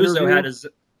hear that interview?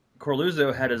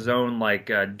 Coralluzzo had his own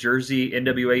Jersey,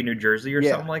 NWA New Jersey or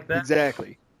something like that.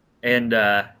 Exactly. And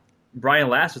Brian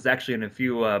Last was actually in a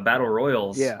few battle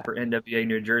royals for NWA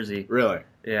New Jersey. Really?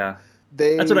 Yeah.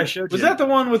 That's what I showed you. Was that the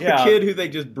one with the kid who they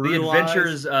just brutalized? The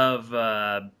Adventures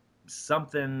of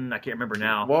something, I can't remember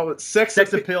now. Well, Sex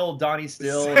Appeal Donnie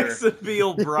Steele. Sex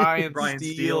Appeal Brian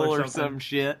Steele or some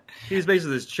shit. He was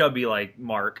basically this chubby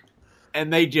Mark.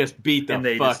 And they just beat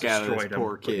the fuck out of this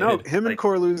poor kid. No, him and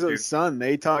Coralluzzo's son,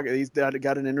 they talk. He's got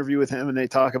an interview with him, and they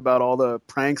talk about all the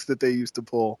pranks that they used to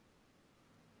pull.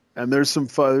 And there's some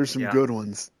good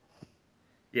ones.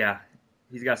 Yeah,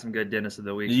 he's got some good Dennis of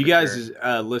the week. Did you guys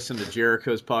listen to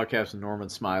Jericho's podcast with Norman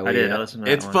Smiley? I did. I listened to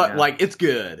that. It's fun. Yeah. It's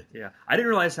good. Yeah, I didn't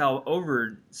realize how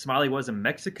over Smiley was in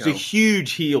Mexico. He's a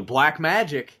huge heel. Black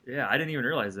Magic. Yeah, I didn't even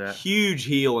realize that. Huge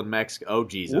heel in Mexico. Oh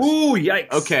Jesus. Ooh,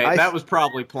 yikes. Okay, that was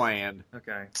probably planned.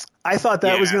 Okay. I thought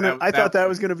that was gonna. I thought that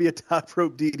was gonna be a top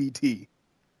rope DDT.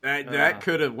 That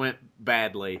could have went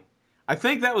badly. I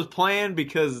think that was planned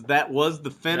because that was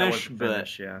the finish.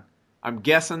 Yeah. I'm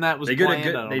guessing that was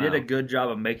planned. They did a good job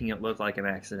of making it look like an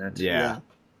accident. Yeah.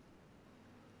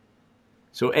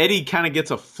 So Eddie kind of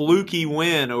gets a fluky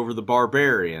win over the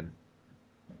Barbarian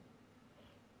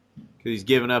because he's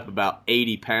given up about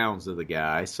 80 pounds of the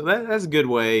guy. So that's a good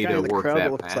way to work that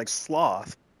match. Looks like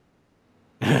Sloth.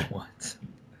 What?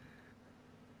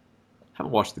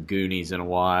 Haven't watched the Goonies in a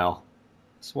while.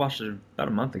 Just watched it about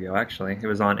a month ago, actually. It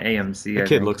was on AMC. The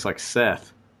kid looks like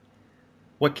Seth.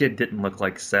 What kid didn't look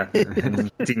like Seth in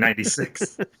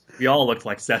 1996? We all looked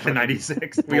like Seth in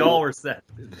 96. We all were Seth.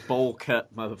 Bowl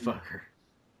cut motherfucker.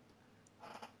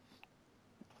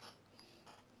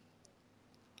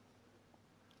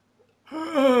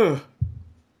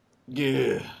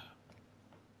 Yeah.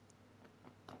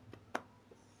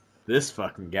 This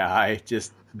fucking guy,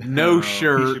 just no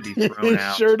shirt. He should be thrown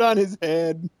out. Shirt on his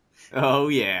head. Oh,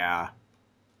 yeah.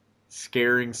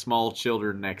 Scaring small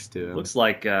children next to him. Looks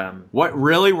like... What,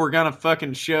 really? We're gonna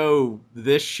fucking show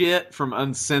this shit from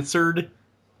Uncensored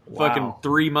fucking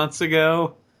 3 months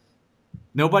ago?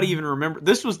 Nobody even remember.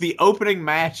 This was the opening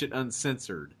match at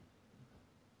Uncensored.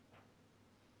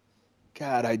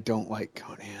 God, I don't like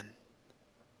Conan.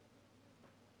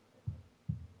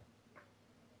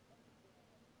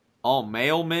 All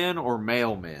male men or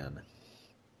male men?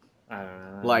 I don't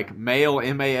know. Like male,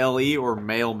 M-A-L-E, or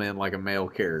male men like a male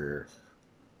carrier?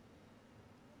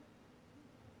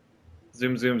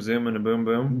 Zoom, zoom, zoom, and a boom,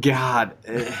 boom. God.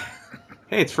 Hey,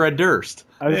 it's Fred Durst.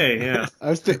 I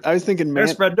was thinking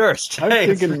There's Fred Durst. I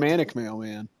was thinking Manic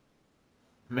Mailman.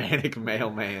 Manic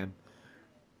Mailman.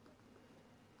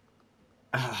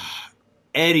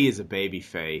 Eddie is a baby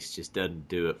face, just doesn't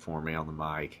do it for me on the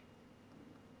mic.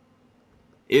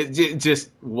 It just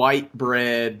white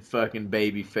bread, fucking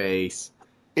baby face.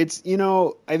 It's,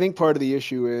 I think part of the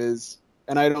issue is,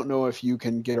 and I don't know if you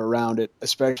can get around it,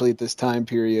 especially at this time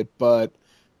period, but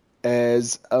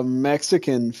as a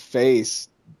Mexican face,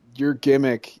 your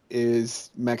gimmick is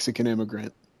Mexican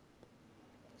immigrant.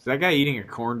 Is that guy eating a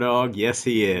corn dog? Yes,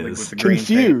 he is.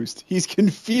 Confused. He's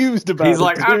confused about it. He's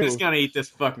like, I'm just going to eat this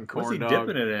fucking corn dog. What's he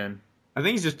dipping it in? I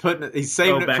think he's just putting it. He's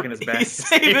saving it back in his bag. He's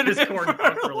saving his corn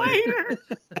dog for later.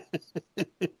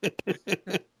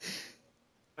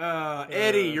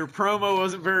 Eddie, your promo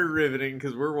wasn't very riveting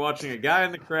because we're watching a guy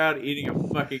in the crowd eating a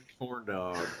fucking corn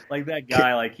dog. Like that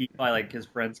guy, he probably his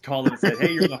friends called him and said,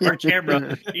 "Hey, you're on our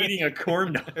camera eating a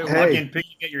corn dog, fucking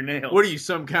picking at your nails. What are you,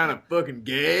 some kind of fucking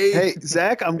gay?" Hey,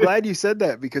 Zach, I'm glad you said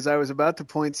that because I was about to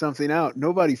point something out.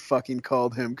 Nobody fucking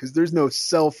called him because there's no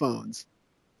cell phones.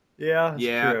 Yeah,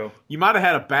 that's true. You might have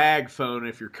had a bag phone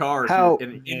if your car,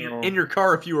 in your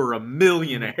car if you were a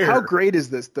millionaire. How great is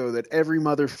this though that every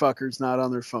motherfucker's not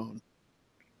on their phone?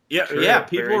 Yeah, true, yeah.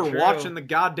 People are watching the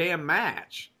goddamn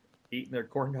match, eating their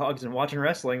corn dogs and watching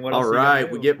wrestling. What all else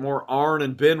right, we get more Arn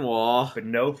and Benoit, but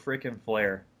no freaking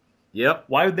Flair. Yep.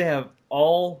 Why would they have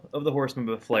all of the Horsemen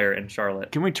but Flair in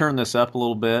Charlotte? Can we turn this up a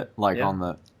little bit, on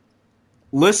the?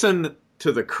 Listen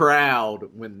to the crowd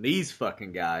when these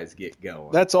fucking guys get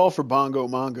going. That's all for Bongo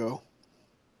Mongo.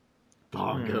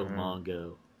 Bongo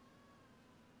Mongo.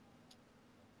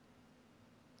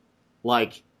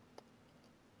 Like,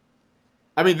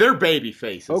 I mean, they're baby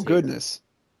faces. Oh, here. goodness.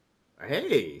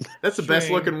 Hey, that's the best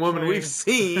looking woman we've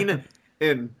seen.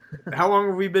 And how long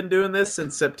have we been doing this?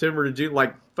 Since September to June?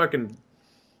 Like, fucking...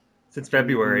 Since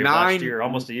February last year,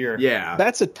 almost a year. Yeah.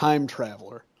 That's a time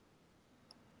traveler.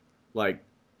 Like,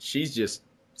 she's just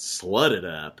slutted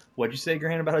up. What'd you say,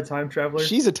 Grant, about a time traveler?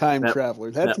 She's a time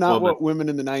traveler. That's that not woman. what women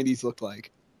in the 90s looked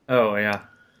like. Oh, yeah.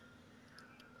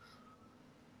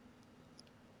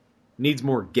 Needs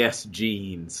more Guess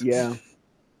jeans. Yeah.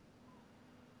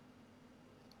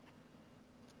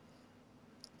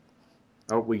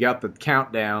 Oh, we got the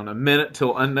countdown. A minute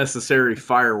till unnecessary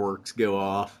fireworks go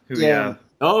off. Who we have?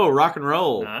 Oh, rock and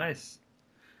roll. Nice.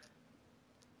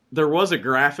 There was a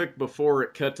graphic before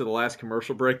it cut to the last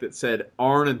commercial break that said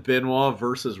Arn and Benoit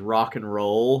versus rock and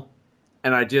roll.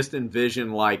 And I just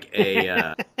envisioned like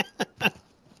a,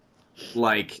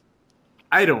 like,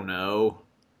 I don't know.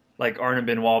 Like Arn and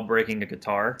Benoit breaking a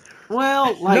guitar.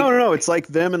 Well, like, no. It's like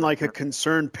them and like a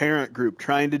concerned parent group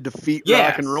trying to defeat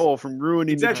rock and roll from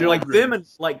ruining exactly the like children. them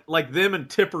and like them and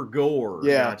Tipper Gore.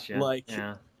 Yeah.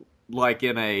 Gotcha. Like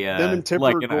in a them and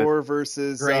Tipper Gore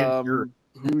versus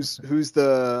who's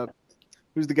the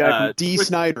guy from D.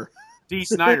 Snyder. D.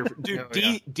 Snyder, dude.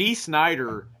 Oh, D.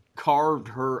 Snyder carved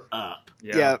her up.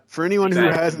 Yeah, for anyone who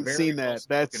Exactly. hasn't Very seen that,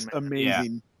 well-spoken that's man.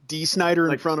 amazing. Yeah. D. Snyder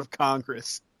in Like- front of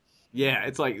Congress. Yeah,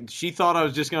 it's like she thought I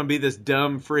was just going to be this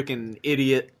dumb freaking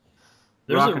idiot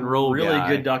There's rock a and roll really guy.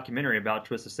 good documentary about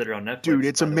Twisted Sister on Netflix. Dude,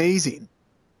 it's by the way. amazing.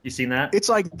 You seen that? It's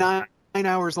like 9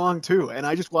 hours long too, and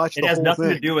I just watched It the has whole nothing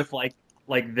thing. to do with like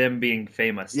them being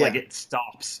famous. Yeah. Like it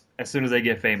stops as soon as they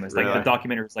get famous. Like Really? the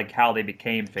documentary is like how they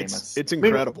became famous. It's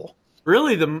incredible.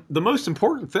 Really, the most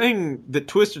important thing that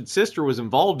Twisted Sister was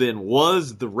involved in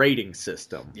was the rating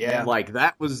system. Yeah. Like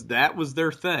that was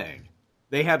their thing.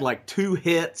 They had like 2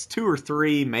 hits, 2 or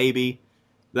 3 maybe.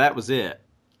 That was it.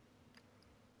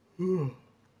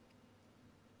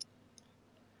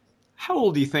 How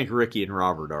old do you think Ricky and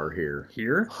Robert are here?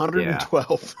 Here?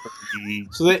 112.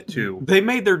 So Two. they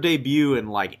made their debut in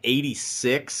like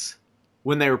 86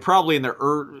 when they were probably in their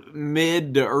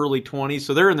mid to early 20s.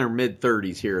 So they're in their mid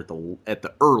 30s here at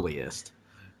the earliest.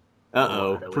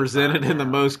 Presented in the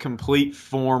most complete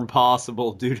form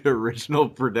possible due to original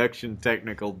production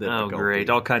technical Oh, difficulties. great.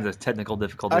 All kinds of technical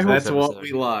difficulties. I in hope this That's what episode.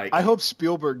 we like. I hope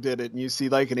Spielberg did it, and you see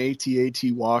like an AT-AT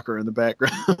Walker in the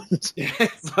background.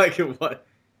 It's like what?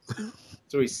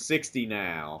 So he's 60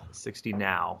 now. 60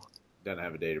 now. Doesn't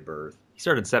have a date of birth. He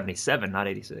started in 77, not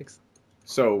 86.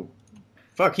 So,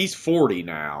 fuck, he's 40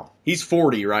 now. He's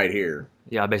 40 right here.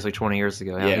 Yeah, basically 20 years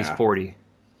ago. Yeah, Yeah. he's 40.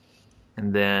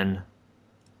 And then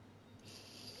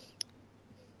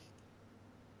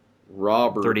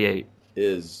Robert 38.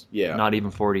 is Not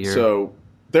even 40 here. So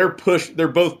they're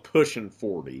both pushing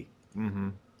 40. Mm-hmm.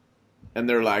 And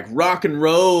they're like, rock and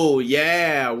roll,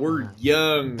 yeah, we're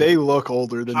young, They look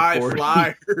older than high 40.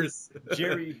 flyers.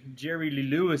 Jerry Lee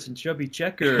Lewis and Chubby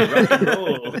Checker, rock and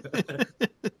roll.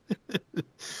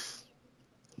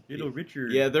 Little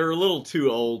Richard. Yeah, they're a little too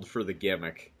old for the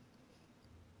gimmick.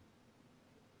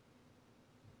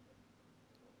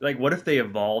 Like, what if they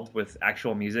evolved with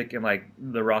actual music and, like,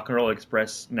 the Rock and Roll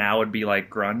Express now would be, like,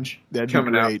 grunge? That'd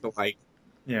Coming be out great. to like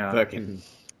Yeah. fucking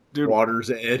Dude.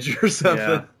 Water's Edge or something.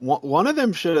 Yeah. One of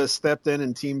them should have stepped in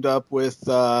and teamed up with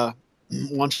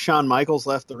once Shawn Michaels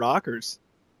left the Rockers.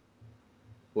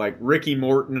 Like Ricky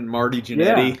Morton and Marty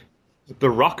Jannetty. The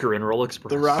Rocker and Roll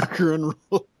Express. The Rocker and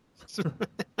Roll.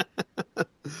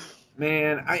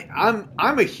 Man,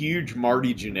 I'm a huge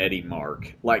Marty Jannetty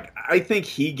mark. Like, I think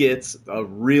he gets a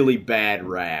really bad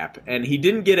rap, and he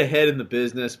didn't get ahead in the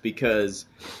business because,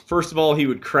 first of all, he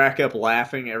would crack up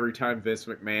laughing every time Vince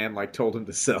McMahon like told him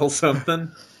to sell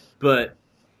something. But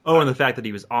Oh, and the fact that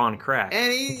he was on crack.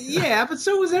 but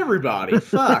so was everybody.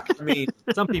 Fuck, I mean,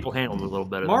 Some people handled it a little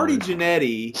better. Marty than others.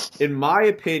 Jannetty, in my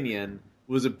opinion,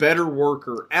 was a better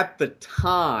worker at the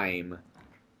time.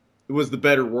 Was the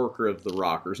better worker of the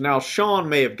Rockers. Now, Shawn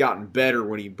may have gotten better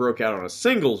when he broke out on a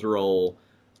singles role,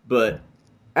 but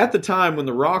at the time when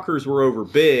the Rockers were over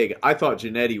big, I thought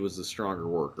Jannetty was the stronger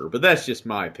worker. But that's just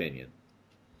my opinion.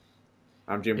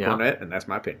 I'm Jim Cornette, and that's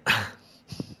my opinion.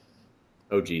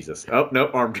 Oh, Jesus. Oh, no,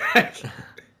 arm drag.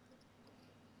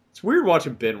 It's weird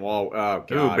watching Benoit. Oh,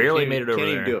 God. Ooh, barely made it over Can't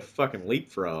there. even do a fucking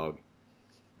leapfrog.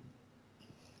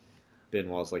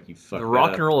 Benoit's like, you fucked The that Rock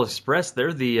up. and Roll Express,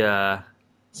 they're the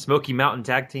Smoky Mountain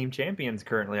Tag Team Champions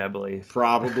currently, I believe.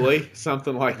 Probably.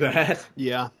 Something like that.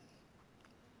 Yeah.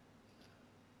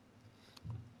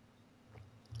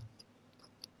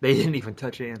 They didn't even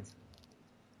touch hands.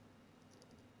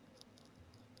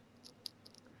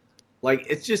 Like,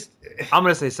 it's just... I'm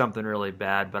going to say something really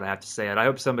bad, but I have to say it. I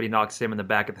hope somebody knocks him in the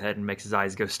back of the head and makes his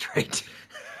eyes go straight.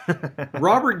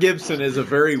 Robert Gibson is a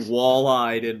very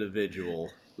wall-eyed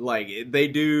individual. Like, they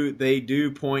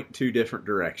do point two different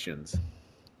directions.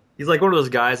 He's like one of those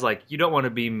guys, like, you don't want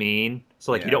to be mean,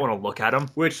 so, like, you don't want to look at him.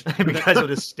 Which... because he'll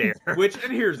just stare. And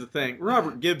here's the thing.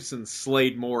 Robert Gibson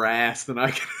slayed more ass than I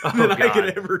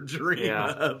could ever dream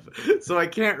of. So I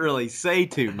can't really say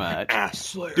too much. Ass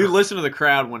slayer. Dude, listen to the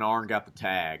crowd when Arn got the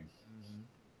tag. Mm-hmm.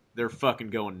 They're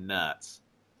fucking going nuts.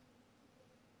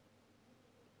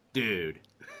 Dude.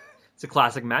 It's a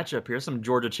classic matchup here. Some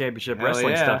Georgia Championship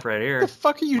Wrestling stuff right here. What the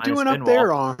fuck are you doing up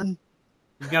there, Arn?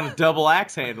 He's got a double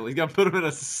axe handle. He's going to put him in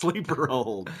a sleeper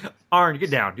hold. Arn,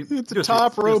 get down. It's a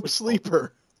top rope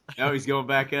sleeper. No, he's going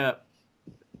back up.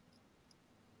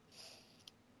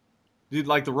 Dude,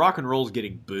 like, the Rock and Roll's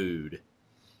getting booed.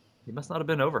 He must not have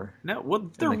been over. No,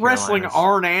 well, they're wrestling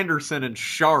Arn Anderson and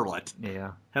Charlotte.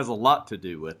 Yeah. Has a lot to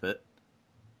do with it.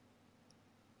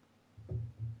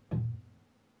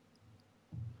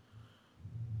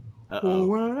 Uh-oh.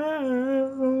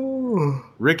 Wow.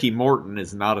 Ricky Morton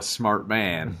is not a smart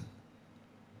man.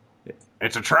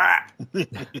 It's a trap. It's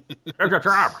a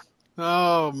trap.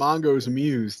 Oh, Mongo's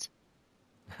amused.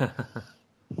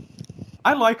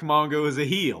 I like Mongo as a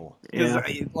heel.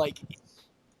 Because, like,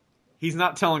 he's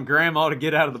not telling Grandma to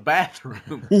get out of the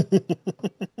bathroom.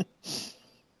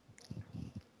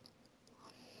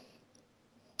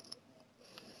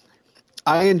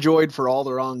 I enjoyed, for all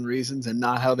the wrong reasons and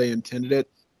not how they intended it,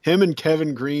 him and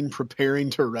Kevin Green preparing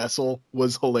to wrestle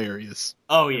was hilarious.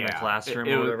 Oh, yeah. The classroom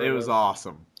it was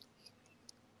awesome.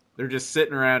 They're just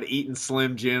sitting around eating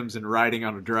Slim Jims and riding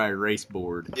on a dry erase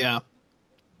board. Yeah.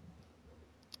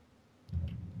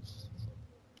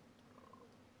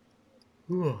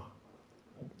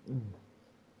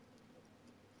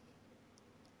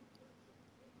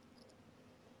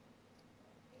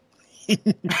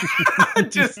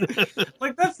 Just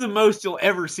like, that's the most you'll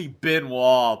ever see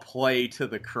Benoit play to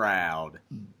the crowd,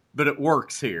 but it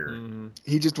works here. Mm-hmm.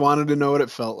 He just wanted to know what it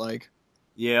felt like.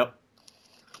 Yep.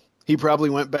 He probably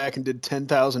went back and did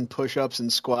 10,000 push-ups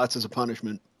and squats as a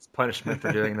punishment. It's punishment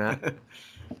for doing that.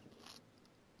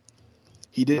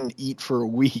 He didn't eat for a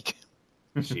week.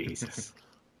 Jesus.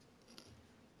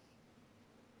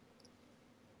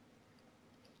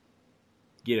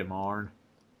 Get him, Arn.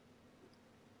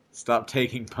 Stop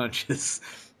taking punches.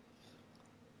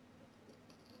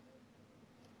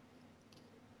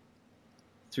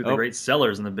 Two of the great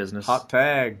sellers in the business. Hot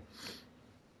tag.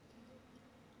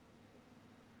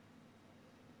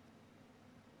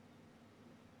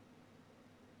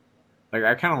 Like,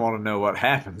 I kind of want to know what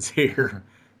happens here.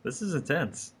 This is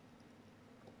intense.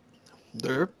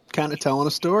 They're kind of telling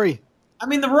a story. I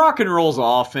mean, the Rock and Roll's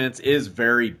offense is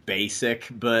very basic,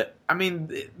 but, I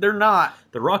mean, they're not...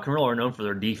 The Rock and Roll are known for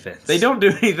their defense. They don't do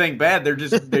anything bad. They're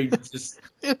just...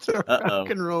 It's a Rock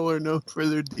and Roller known for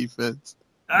their defense.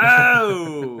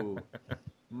 Oh!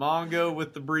 Mongo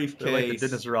with the briefcase. They're like the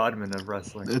Dennis Rodman of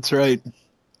wrestling. That's right.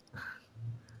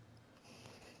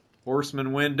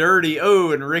 Horsemen win dirty.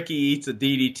 Oh, and Ricky eats a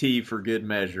DDT for good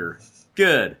measure.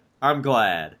 Good. I'm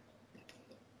glad.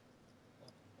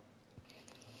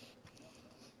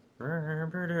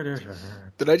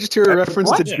 Did I just hear a reference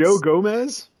to Joe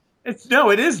Gomez?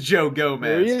 It is Joe Gomez.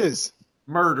 There he is.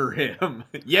 Murder him.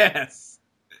 Yes.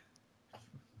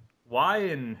 Why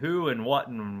and who and what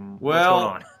and what's going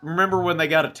on? Remember when they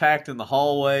got attacked in the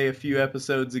hallway a few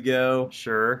episodes ago?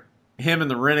 Sure. Him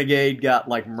and the Renegade got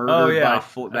like murdered by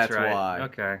that's right. Why.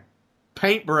 Okay.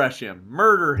 Paintbrush him.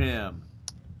 Murder him.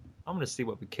 I'm going to see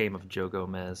what became of Joe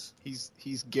Gomez. He's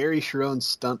Gary Sharon's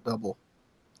stunt double.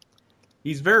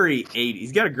 He's very 80s.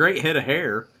 He's got a great head of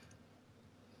hair.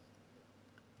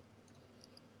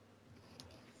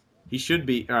 He should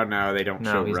be. Oh, no, they don't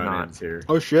show run-ins here.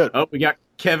 Oh, shit. Oh, we got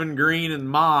Kevin Green and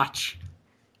Mach.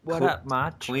 What up,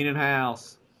 Mach? Cleaning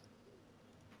house.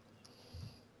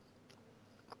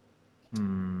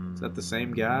 Is that the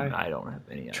same guy? I don't have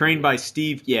any idea. Trained by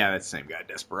Steve. Yeah, that's the same guy,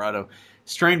 Desperado.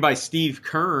 It's trained by Steve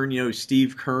Kern. You know who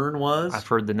Steve Kern was? I've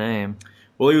heard the name.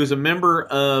 Well, he was a member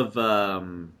of,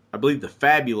 I believe, the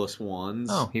Fabulous Ones.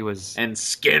 Oh, he was... And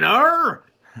Skinner!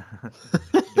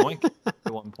 Doink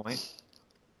at one point.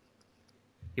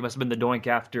 He must have been the Doink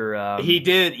after... He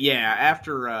did, yeah.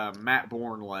 After Matt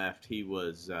Bourne left, he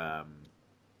was...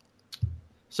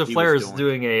 so Flair is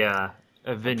doing a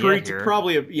vignette here.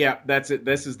 Probably, yeah, that's it.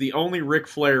 This is the only Ric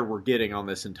Flair we're getting on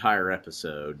this entire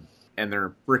episode. And they're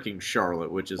bricking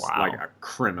Charlotte, which is like a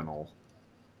criminal.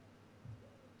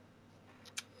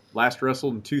 Last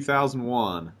wrestled in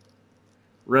 2001.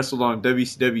 Wrestled on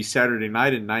WCW Saturday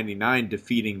Night in '99,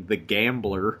 defeating The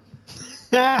Gambler.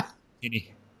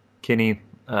 Kenny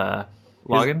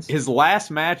Loggins? His last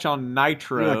match on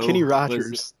Nitro. Yeah, Kenny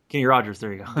Rogers. Kenny Rogers,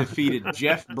 there you go. defeated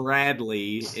Jeff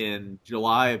Bradley in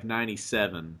July of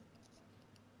 '97.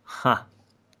 Huh.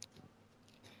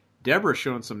 Deborah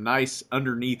showing some nice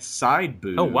underneath side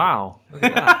boob. Oh, wow. Look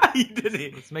at that. He did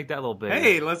it. Let's make that a little bigger.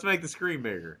 Hey, let's make the screen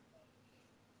bigger.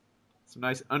 Some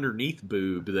nice underneath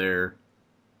boob there.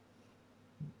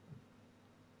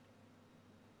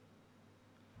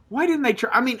 Why didn't they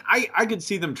try? I mean, I could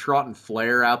see them trotting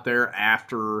Flair out there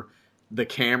after the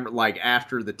camera, like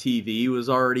after the TV was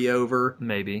already over.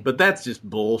 Maybe. But that's just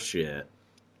bullshit.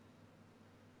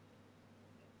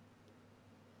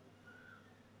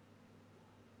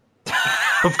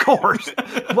 Of course.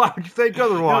 Why would you think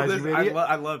otherwise? No, you idiot?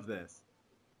 I love this.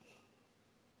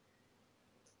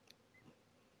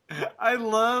 I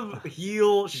love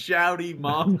heel shouty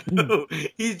Mongo.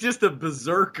 He's just a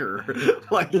berserker.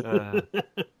 Like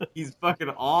he's fucking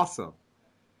awesome.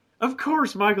 Of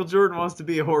course Michael Jordan wants to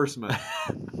be a horseman.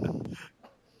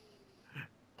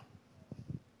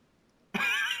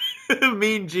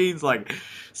 Mean Gene's like,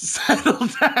 settle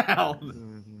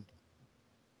down.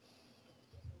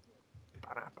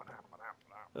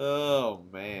 Oh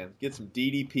man. Get some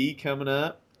DDP coming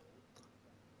up.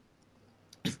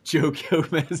 Joe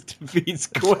Gomez defeats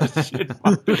Question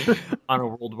on a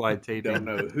worldwide taping. Don't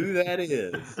know who that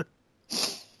is.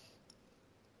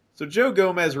 So Joe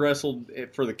Gomez wrestled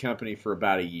for the company for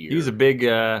about a year. He was a big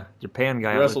Japan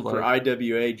guy. Wrestled for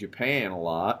IWA Japan a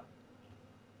lot.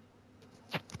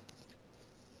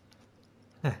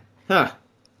 Huh.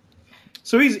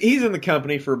 So he's in the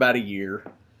company for about a year.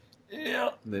 Yeah.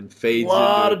 And then fades. A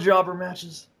lot of jobber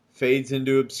matches. Fades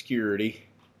into obscurity.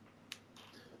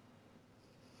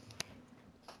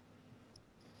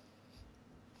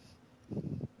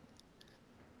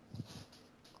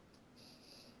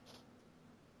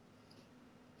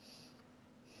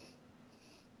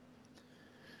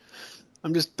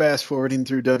 I'm just fast forwarding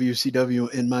through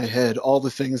WCW in my head, all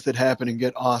the things that happen and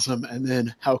get awesome, and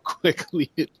then how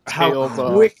quickly it tails off.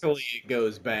 How quickly it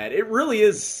goes bad. It really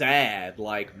is sad.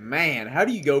 Like, man, how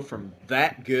do you go from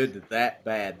that good to that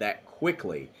bad that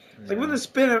quickly? Like within the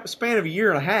span of a year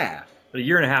and a half. A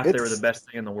year and a half, they were the best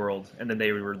thing in the world, and then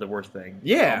they were the worst thing.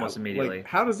 Yeah, almost immediately. Like,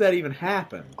 how does that even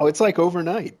happen? Oh, it's like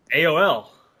overnight. AOL.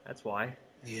 That's why.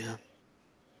 Yeah.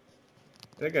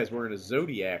 That guy's wearing a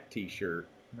Zodiac T-shirt.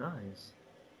 Nice.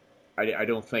 I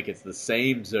don't think it's the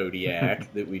same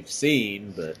Zodiac that we've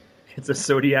seen, but it's a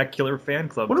Zodiac Killer fan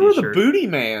club T-shirt. Where the Booty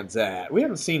Man's at? We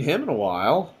haven't seen him in a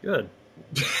while. Good.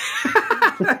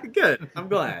 Good. I'm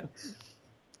glad.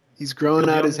 He's growing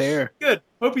out his hair. Good.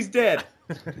 Hope he's dead.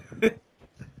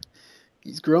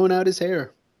 He's growing out his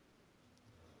hair.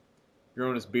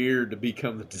 Growing his beard to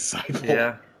become the disciple.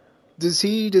 Yeah. Does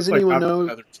anyone know?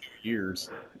 Another 2 years.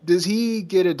 Does he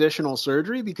get additional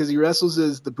surgery because he wrestles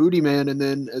as the Booty Man, and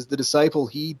then as the disciple,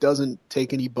 he doesn't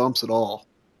take any bumps at all?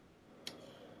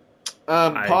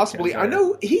 Possibly. I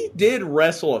know he did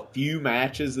wrestle a few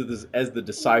matches as the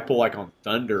disciple, like on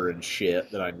Thunder and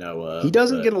shit that I know of. He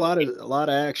doesn't get a lot of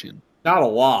action. Not a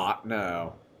lot,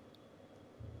 no.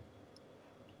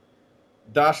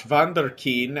 Das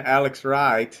Vanderkeen, Alex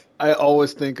Wright. I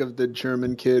always think of the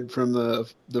German kid from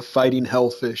the Fighting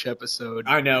Hellfish episode.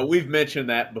 I know, we've mentioned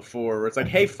that before, where it's like,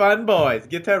 hey, fun boys,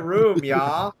 get that room,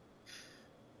 y'all.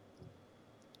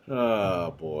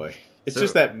 Oh, boy. It's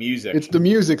just that music. It's the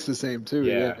music's the same, too.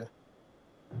 Yeah.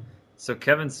 So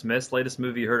Kevin Smith's latest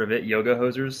movie, you heard of it, Yoga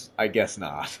Hosers? I guess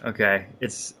not. Okay.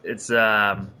 It's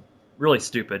really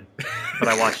stupid, but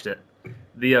I watched it.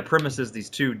 The premise is these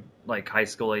two like high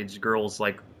school age girls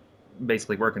like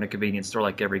basically work in a convenience store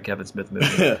like every Kevin Smith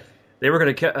movie. They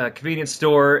work at a convenience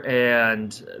store,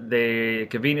 and the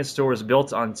convenience store is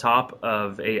built on top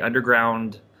of a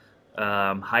underground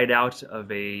hideout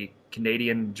of a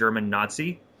Canadian German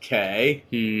Nazi.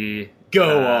 Okay.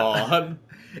 Go on.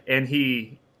 And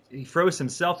he froze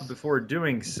himself, but before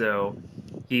doing so,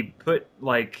 he put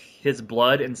like his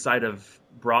blood inside of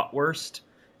bratwurst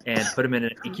and put him in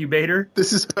an incubator. This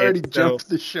has already jumped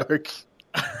the shark.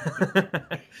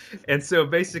 And so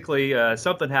basically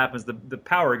something happens, the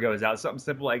power goes out, something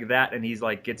simple like that, and he's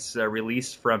like gets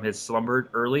released from his slumber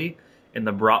early, and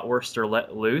the bratwurst are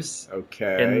let loose.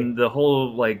 Okay. And the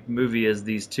whole like movie is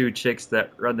these two chicks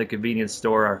that run the convenience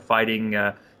store are fighting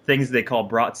things they call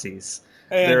bratsies.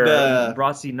 And, they're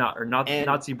Nazi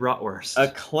bratwurst.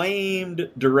 Acclaimed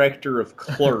director of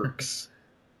Clerks,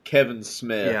 Kevin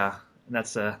Smith. Yeah, and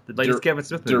that's the latest Kevin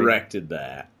Smith movie. Directed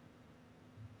that.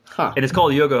 Huh. And it's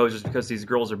called Yoga Hose just because these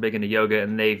girls are big into yoga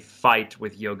and they fight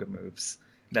with yoga moves.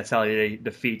 That's how they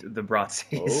defeat the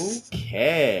Brazzies.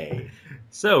 Okay.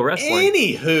 So, wrestling.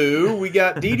 Anywho, we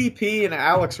got DDP and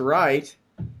Alex Wright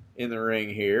in the ring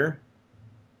here.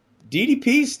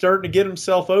 DDP's starting to get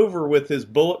himself over with his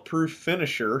bulletproof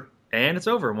finisher. And it's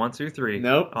over. 1, 2, 3.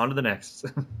 Nope. On to the next.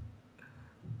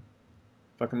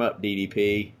 Fuck him up,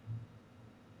 DDP.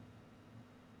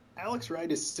 Alex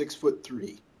Wright is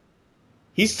 6'3".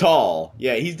 He's tall.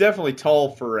 Yeah, he's definitely tall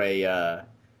for a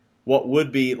what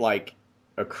would be like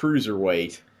a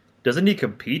cruiserweight. Doesn't he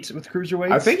compete with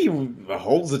cruiserweights? I think he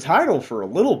holds the title for a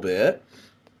little bit.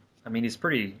 I mean, he's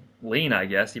pretty lean, I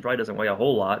guess. He probably doesn't weigh a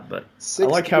whole lot, but 6'3", I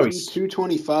like how he's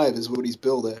 225 is what he's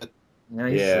billed at. yeah,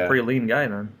 he's a pretty lean guy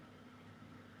then.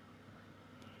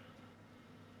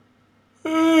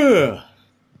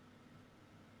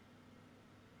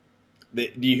 Do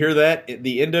you hear that?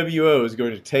 The NWO is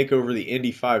going to take over the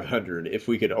Indy 500 if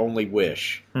we could only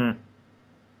wish. Wonder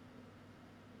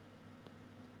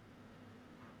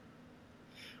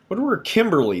where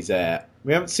Kimberly's at.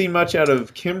 We haven't seen much out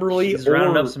of Kimberly. He's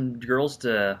rounding up some girls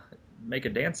to make a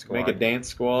dance squad. Make a dance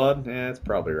squad? Yeah, that's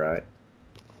probably right.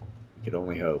 We could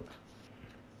only hope.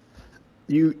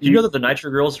 You know that the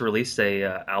Nitro Girls released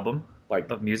a album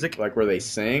of music? Like where they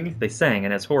sing? They sang,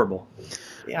 and it's horrible.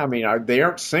 Yeah, I mean, they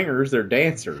aren't singers, they're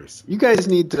dancers. You guys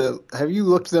need to... Have you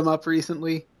looked them up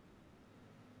recently?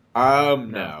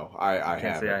 No, I haven't.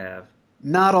 Can't say I have.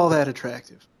 Not all that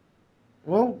attractive.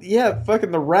 Well, yeah,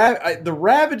 fucking the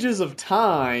ravages of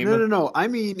time. No. I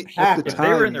mean, at the If time,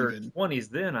 they were in their 20s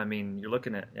then, I mean, you're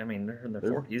looking at... I mean, they're in their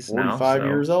 40s now. 45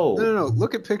 years old. No.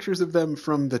 Look at pictures of them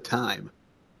from the time.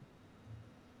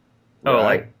 Oh, Right.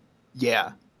 like...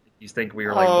 Yeah. You think we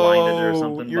were, like, blinded or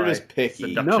something? You're by just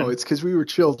picky. seduction? No, it's because we were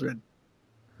children.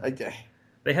 Okay.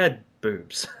 They had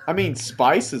boobs. I mean,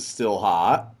 Spice is still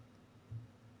hot.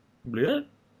 Bleh.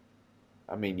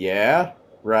 I mean, yeah,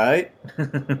 right?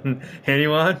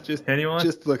 Anyone? Just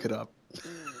look it up.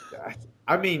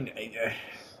 I mean,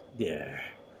 yeah.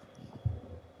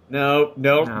 No,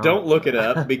 don't look it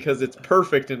up because it's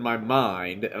perfect in my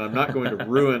mind, and I'm not going to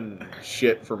ruin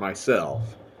shit for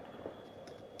myself.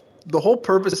 The whole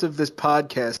purpose of this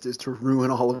podcast is to ruin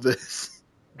all of this.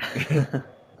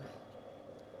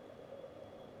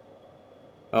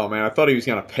 Oh, man, I thought he was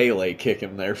going to Pele kick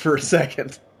him there for a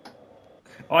second.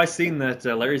 Oh, I seen that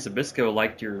Larry Zbyszko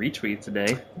liked your retweet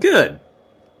today. Good.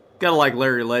 Gotta like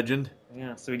Larry Legend.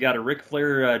 Yeah, so we got a Ric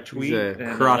Flair tweet and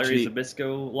a Larry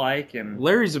Zbyszko like, and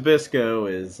Larry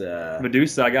Zbyszko is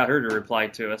Medusa. I got her to reply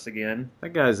to us again. That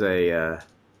guy's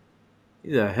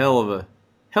he's a hell of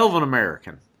an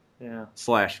American. Yeah.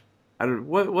 Slash, I don't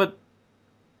what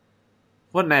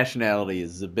nationality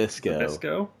is Zbyszko?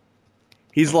 Zbyszko?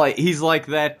 He's like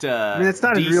that. I mean, it's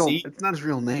not DC. his real. It's not his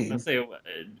real name. Let's say it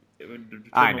would determine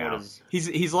I know. what his...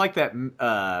 He's like that. Who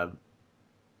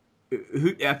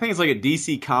I think it's like a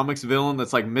DC Comics villain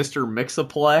that's like Mr.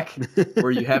 Mixaplex,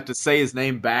 where you have to say his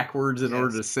name backwards in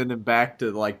order to send him back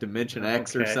to like Dimension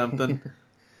X or something.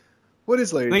 What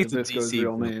is Larry I think it's a Zbyszko's DC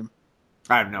real villain. name?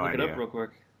 I have no Look idea. it up real quick.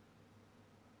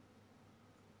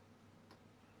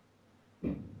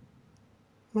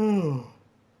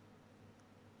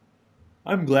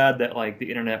 I'm glad that like the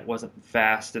internet wasn't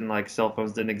fast and like cell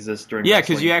phones didn't exist during. Yeah,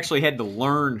 because wrestling. you actually had to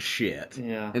learn shit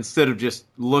instead of just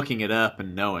looking it up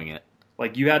and knowing it.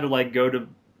 Like you had to like go to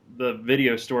the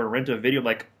video store and rent a video.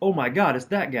 Like, oh my god, it's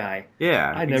that guy.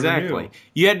 Yeah, I never exactly. knew.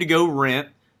 You had to go rent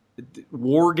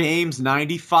War Games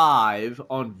 '95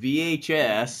 on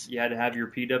VHS. You had to have your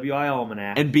PWI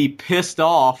almanac and be pissed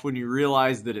off when you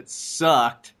realized that it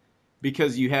sucked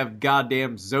because you have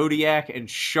goddamn Zodiac and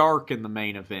Shark in the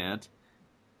main event,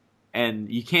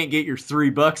 and you can't get your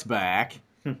 $3 back.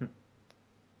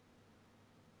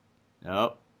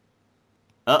 Oh.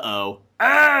 Uh-oh.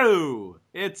 Oh!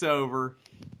 It's over.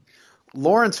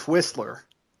 Lawrence Whistler.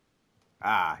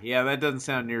 Ah, yeah, that doesn't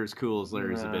sound near as cool as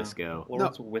Larry Zbyszko.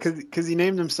 Lawrence Whistler. Because he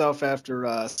named himself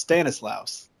after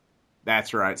Stanislaus.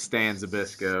 That's right, Stan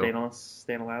Zbyszko.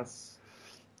 Stanislaus.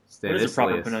 What is the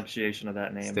proper pronunciation of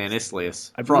that name?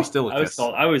 Stanislius. I believe- Frostilicus.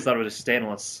 I always thought it was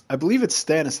Stanislaus. I believe it's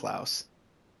Stanislaus.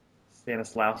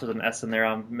 Stanislaus. There's an S in there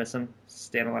I'm missing.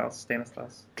 Stanislaus.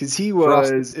 Because he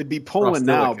was, it'd be Poland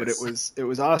now, but Frostilicus. it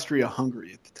was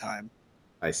Austria-Hungary at the time.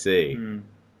 I see. And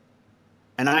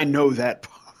I know that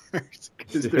part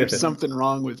because there's something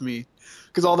wrong with me.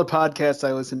 Because all the podcasts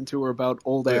I listen to are about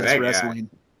old-ass that guy. wrestling.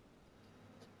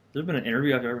 There's been an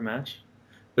interview after every match.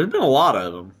 There's been a lot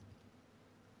of them.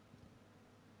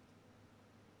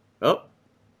 Oh.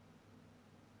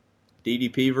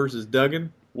 DDP versus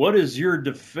Duggan. What is your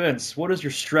defense? What is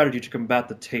your strategy to combat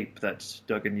the tape that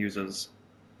Duggan uses?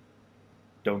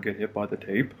 Don't get hit by the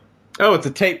tape. Oh, it's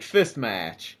a taped fist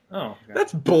match. Oh, okay.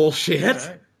 That's bullshit. All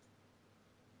right.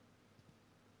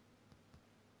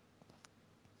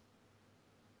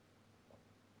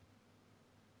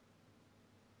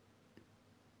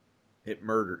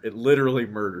 It literally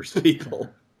murders people.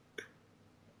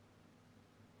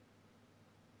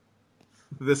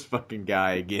 This fucking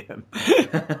guy again.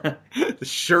 The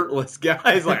shirtless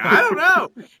guy's like, I don't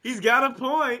know. He's got a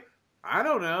point. I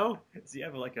don't know. Does he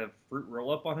have like a fruit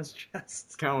roll up on his chest?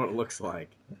 It's kind of what it looks like.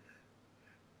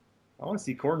 I want to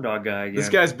see Corn Dog Guy again. This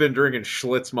guy's been drinking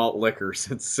Schlitz malt liquor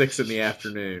since 6 in the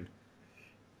afternoon.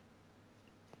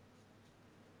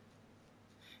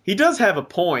 He does have a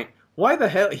point. Why the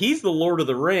hell? He's the Lord of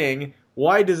the Ring.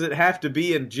 Why does it have to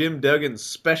be in Jim Duggan's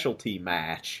specialty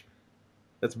match?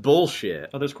 That's bullshit.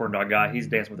 Oh, there's Corn Dog Guy. He's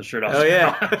dancing with the shirt off. Oh,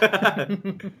 yeah.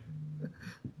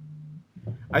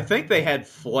 I think they had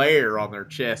Flair on their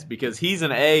chest because he's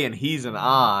an A and he's an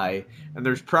I, and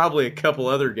there's probably a couple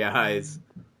other guys.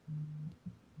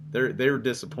 They were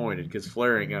disappointed because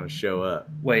Flair ain't going to show up.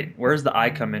 Wait, where's the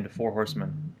I come into Four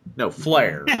Horsemen? No,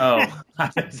 Flair. Oh, I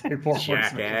was gonna say Four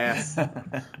Jackass.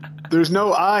 Horsemen. There's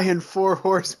no I in Four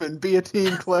Horsemen. Be a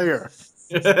team player.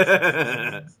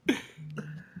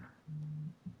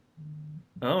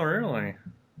 Oh, really?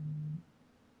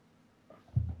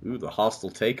 Ooh, the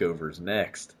Hostile Takeover's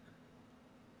next.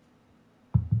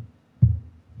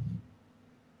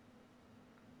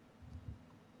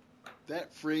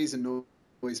 That phrase annoys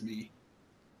me.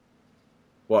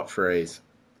 What phrase?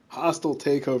 Hostile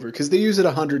takeover, because they use it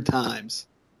 100 times.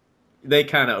 They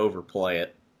kind of overplay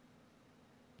it.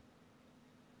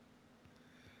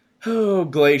 Oh,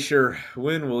 Glacier,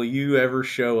 when will you ever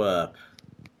show up?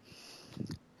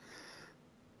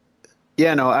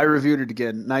 Yeah, no, I reviewed it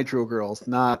again. Nitro Girls,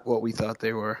 not what we thought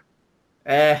they were.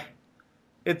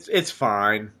 It's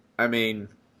fine. I mean,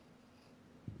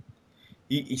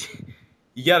 you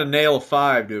got to nail a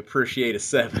 5 to appreciate a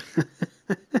 7.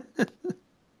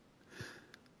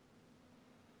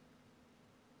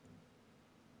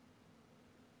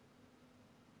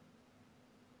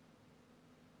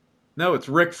 No, it's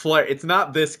Ric Flair. It's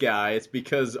not this guy. It's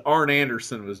because Arn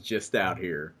Anderson was just out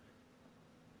here.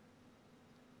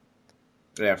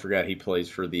 Yeah, I forgot he plays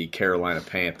for the Carolina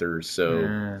Panthers,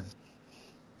 so...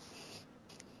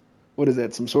 What is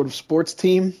that, some sort of sports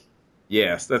team?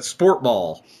 Yes, that's Sport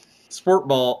Ball. Sport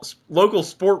Ball, local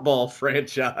Sport Ball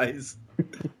franchise.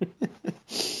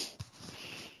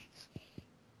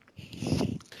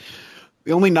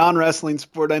 The only non-wrestling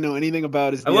sport I know anything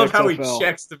about is the I love XFL. how he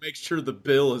checks to make sure the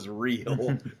bill is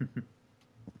real.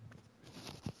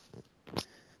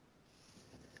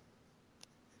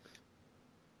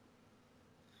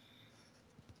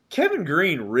 Kevin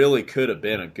Green really could have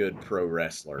been a good pro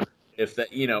wrestler. If that,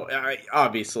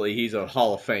 obviously he's a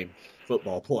Hall of Fame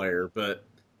football player, but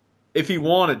if he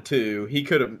wanted to, he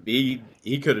could have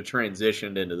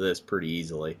transitioned into this pretty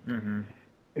easily. Mm-hmm.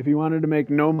 If he wanted to make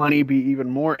no money, be even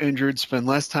more injured, spend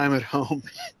less time at home,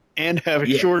 and have a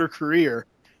shorter career.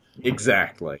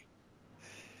 Exactly.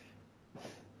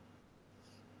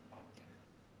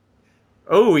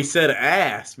 Oh, he said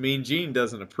ass. Mean Gene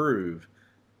doesn't approve.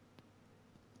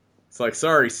 It's like,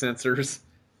 sorry, censors.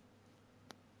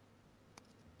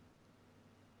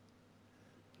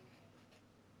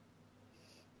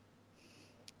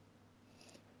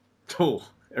 Oh,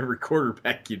 every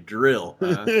quarterback you drill,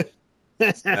 huh?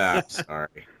 I'm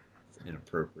sorry. It's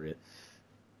inappropriate.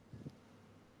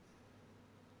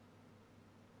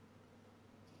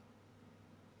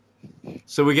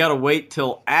 So we got to wait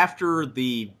till after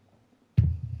the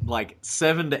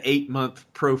 7 to 8 month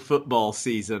pro football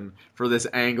season for this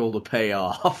angle to pay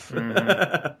off.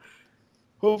 Mm-hmm.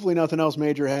 Hopefully nothing else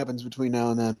major happens between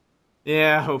now and then.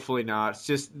 Yeah, hopefully not. It's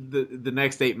just the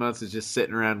next 8 months is just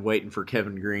sitting around waiting for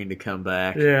Kevin Green to come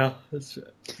back. Yeah, that's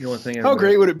the only thing. How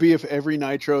great would it be if every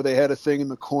Nitro they had a thing in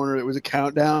the corner that was a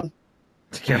countdown?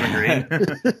 Kevin Green.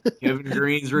 Kevin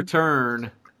Green's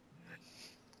return.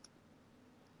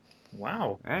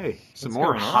 Wow. Hey, some What's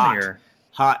more going on here?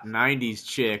 hot 90s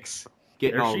chicks.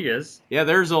 There she is. Yeah,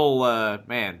 there's old,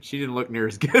 man, she didn't look near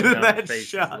as good in that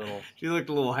shot. She looked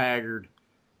a little haggard.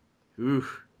 Ooh.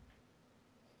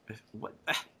 What?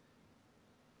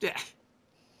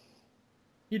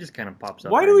 He just kind of pops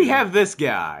up. Why do we have this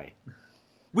guy?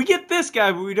 We get this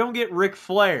guy, but we don't get Ric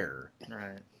Flair.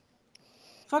 Right.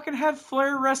 Fucking have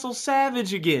Flair wrestle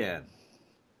Savage again.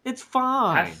 It's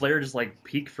fine. Have Flair just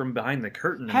peek from behind the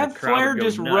curtain. And have the crowd Flair would go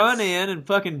just nuts. run in and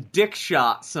fucking dick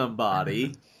shot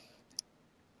somebody.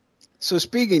 So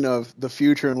speaking of the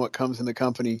future and what comes in the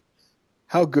company,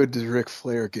 How good does Ric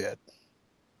Flair get?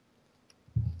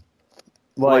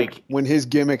 Like when his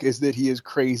gimmick is that he is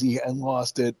crazy and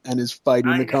lost it and is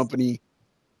fighting the company.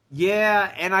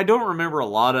 Yeah, and I don't remember a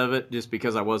lot of it just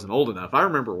because I wasn't old enough. I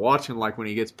remember watching like when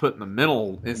he gets put in the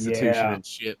mental institution and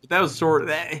shit. But that was sort of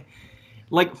that.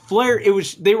 Like Flair,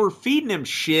 they were feeding him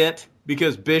shit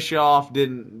because Bischoff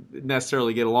didn't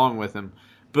necessarily get along with him.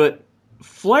 But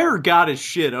Flair got his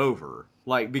shit over,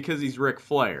 like because he's Ric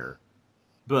Flair.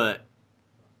 But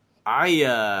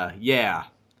the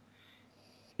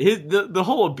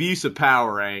whole abuse of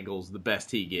power angle's the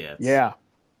best he gets. Yeah.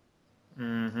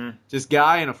 Mm-hmm. Just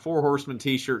guy in a Four Horsemen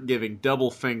t-shirt giving double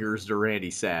fingers to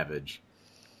Randy Savage.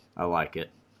 I like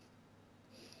it.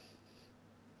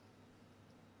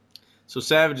 So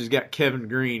Savage has got Kevin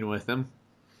Green with him.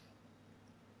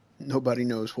 Nobody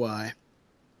knows why.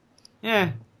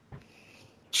 Yeah.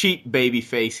 Cheap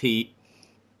babyface heat.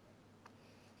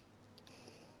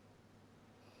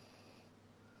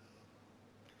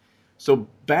 So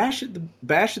Bash at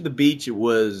the Beach, it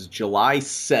was July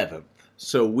 7th.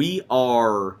 So we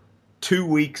are 2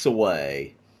 weeks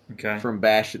away from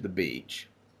Bash at the Beach.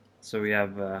 So we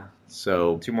have 2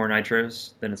 more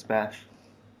Nitros, then it's Bash. Is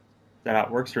that how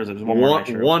it works, or is it just one more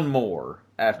Nitro? One more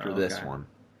after this one.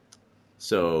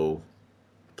 So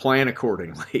plan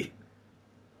accordingly.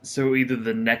 So either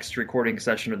the next recording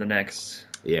session or the next.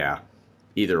 Yeah,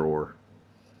 either or.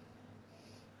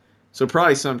 So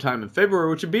probably sometime in February,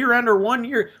 which would be around our 1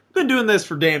 year. We've been doing this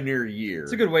for damn near a year.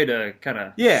 It's a good way to kind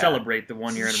of celebrate the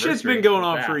 1 year anniversary. Shit's been going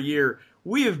on for a year.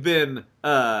 We have been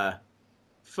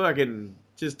fucking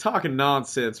just talking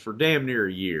nonsense for damn near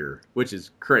a year, which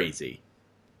is crazy.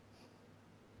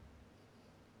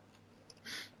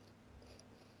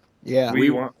 Yeah. We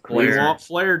want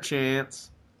Flair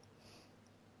chance.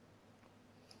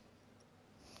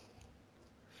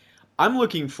 I'm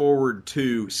looking forward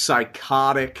to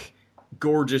psychotic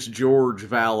Gorgeous George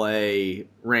valet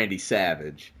Randy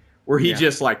Savage, where he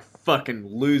just like fucking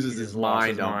loses his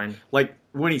mind on, like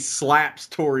when he slaps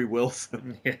Tori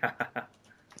Wilson. Yeah,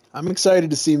 I'm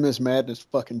excited to see Miss Madness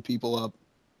fucking people up.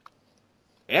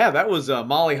 Yeah, that was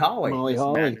Molly Holly. Molly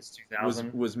Holly Madness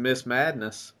 2000 was Miss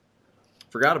Madness.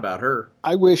 Forgot about her.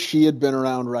 I wish she had been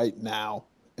around right now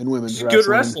in women's wrestling. She's a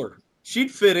good wrestler. She'd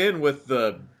fit in with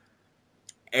the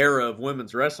era of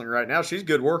women's wrestling right now. She's a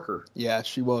good worker. Yeah,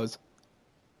 she was.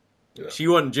 She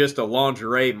wasn't just a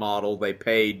lingerie model they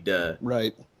paid.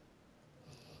 Right.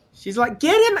 She's like,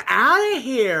 get him out of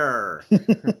here.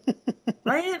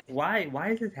 Right?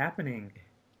 Why is this happening?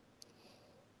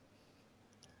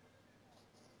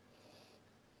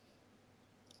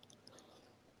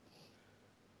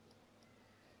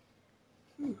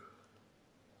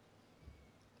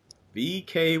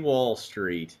 VK Wall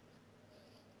Street.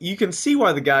 You can see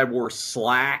why the guy wore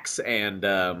slacks and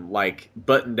like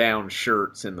button-down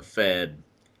shirts in the Fed.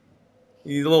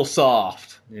 He's a little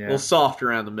soft. Yeah. A little soft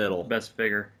around the middle. Best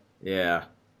figure. Yeah.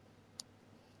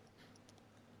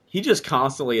 He just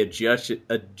constantly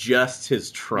adjusts his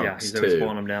trunks, he's always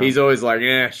pulling them down. He's always like,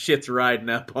 shit's riding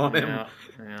up on him.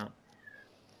 Yeah.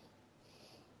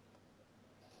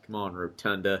 Come on,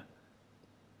 Rotunda.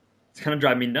 It's going to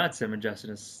drive me nuts, him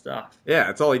adjusting his stuff. Yeah,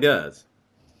 that's all he does.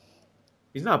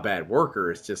 He's not a bad worker.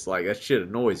 It's just like, that shit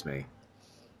annoys me.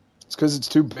 It's because it's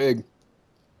too big.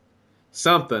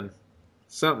 Something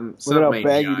Look at how made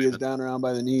baggy giant. it is down around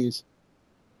by the knees.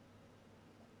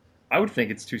 I would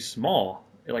think it's too small.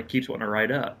 It like keeps wanting to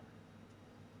ride up.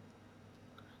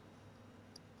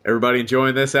 Everybody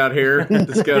enjoying this out here?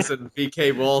 Discussing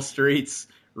VK Wall Street's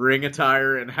ring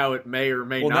attire and how it may or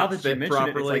may now not that fit you mention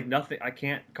properly. it, it's like nothing. I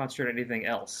can't concentrate on anything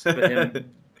else but him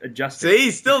adjusting. See,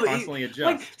 he's still constantly adjust.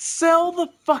 Like, sell the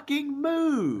fucking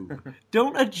move.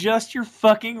 Don't adjust your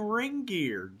fucking ring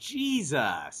gear.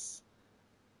 Jesus.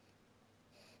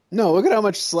 No, look at how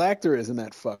much slack there is in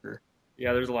that fucker.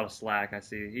 Yeah, there's a lot of slack. I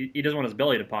see. He doesn't want his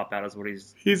belly to pop out. Is what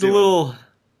he's. He's doing. a little.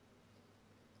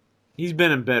 He's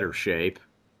been in better shape.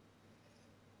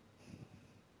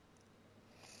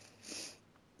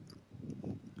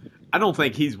 I don't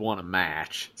think he's won a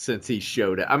match since he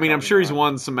showed it. I mean, I'm sure he's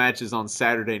won some matches on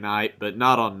Saturday night, but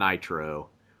not on Nitro.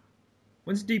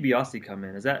 When's DiBiase come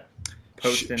in? Is that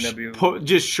post NW?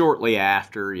 Just shortly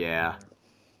after, yeah.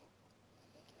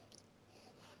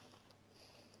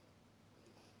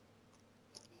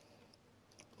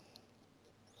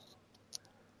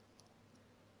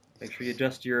 Make sure you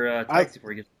adjust your tights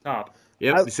before you get to the top.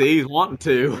 Yep, see, he's wanting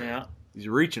to. Yeah. He's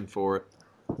reaching for it.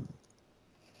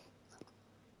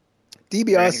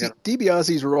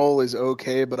 DiBiase's role is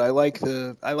okay, but I like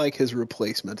his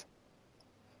replacement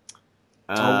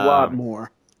a lot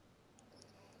more.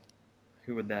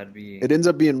 Who would that be? It ends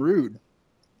up being Rude.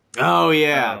 Oh,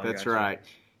 yeah, Oh, that's gotcha. right.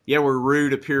 Yeah, where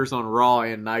Rude appears on Raw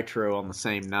and Nitro on the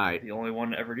same night. The only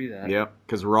one to ever do that. Yep,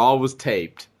 because Raw was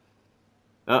taped.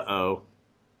 Uh-oh.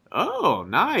 Oh,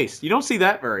 nice. You don't see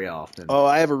that very often. Oh,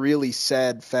 I have a really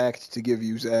sad fact to give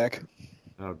you, Zach.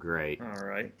 Oh, great. All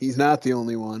right. He's not the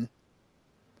only one.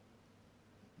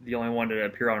 The only one to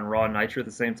appear on Raw and Nitro at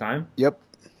the same time? Yep.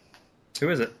 Who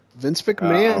is it? Vince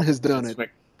McMahon Oh, has done it.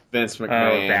 Vince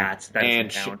McMahon. that and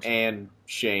doesn't count. and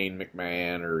Shane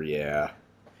McMahon, or yeah.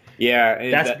 Yeah.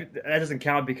 and That doesn't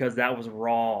count because that was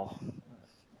Raw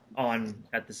on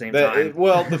at the same time.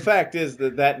 Well, the fact is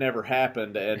that never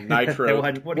happened, and Nitro.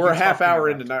 What are we're a you half talking hour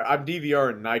about? into. I'm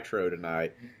DVRing Nitro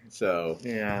tonight, so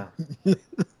Yeah.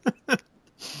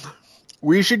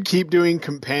 We should keep doing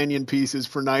companion pieces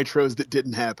for Nitros that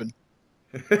didn't happen.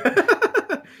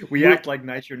 We act like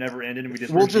Nitro never ended, and we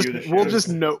just review the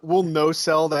shows. We'll no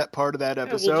sell that part of that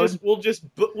episode. we'll just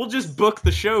book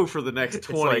the show for the next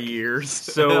 20 like- years.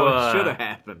 so, should have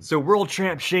happened. So world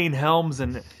champ Shane Helms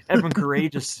and Evan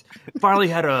Courageous finally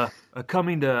had a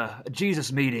coming to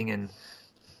Jesus meeting, and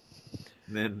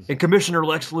then Commissioner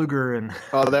Lex Luger and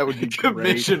Oh, that would be great.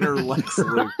 Commissioner Lex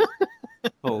Luger.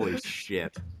 Holy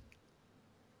shit.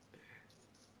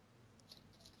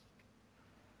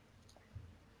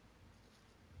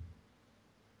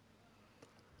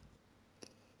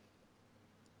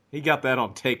 He got that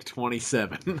on take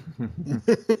 27.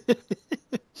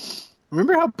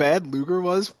 Remember how bad Luger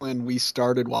was when we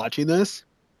started watching this?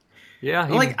 yeah,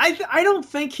 I don't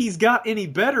think he's got any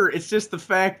better. It's just the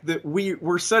fact that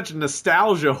we're such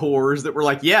nostalgia whores that we're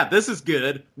like, yeah, this is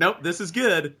good. Nope, this is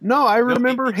good. No, I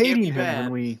remember he can't hating be him bad.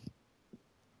 when we.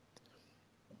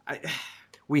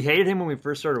 we hated him when we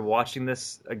first started watching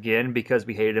this again because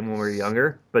we hated him when we were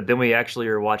younger. But then we actually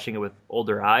are watching it with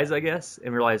older eyes, I guess,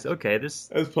 and realized, okay, this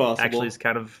That's possible. actually is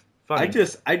kind of funny.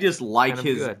 I just like Kind of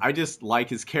his good. I just like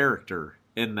his character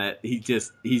in that he's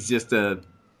just a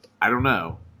I don't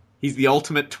know. He's the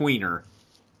ultimate tweener.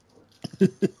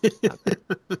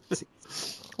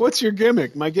 What's your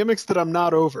gimmick? My gimmick's that I'm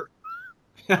not over.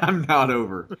 I'm not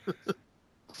over.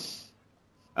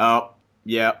 Oh,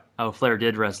 yeah. Oh, Flair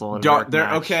did wrestle in a dark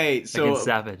match Okay, so against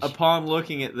Savage. upon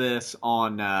looking at this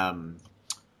on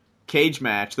Cage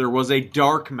Match, there was a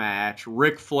dark match.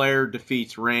 Ric Flair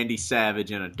defeats Randy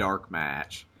Savage in a dark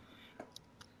match.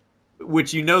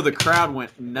 Which the crowd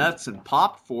went nuts and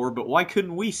popped for, but why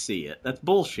couldn't we see it? That's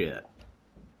bullshit.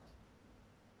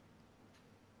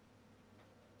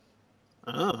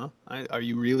 Are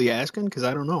you really asking? Because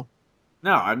I don't know.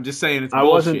 No, I'm just saying it's I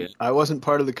bullshit. wasn't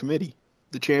part of the committee,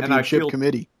 the championship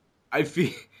committee. I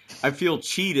feel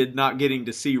cheated not getting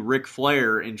to see Ric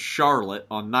Flair in Charlotte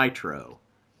on Nitro.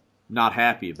 Not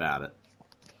happy about it.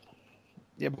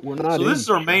 Yeah, but we're not. So this is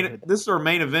our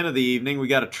main event of the evening. We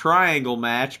got a triangle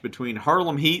match between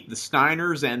Harlem Heat, the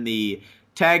Steiners, and the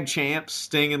tag champs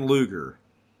Sting and Luger.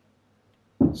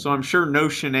 So I'm sure no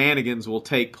shenanigans will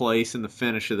take place in the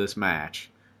finish of this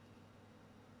match.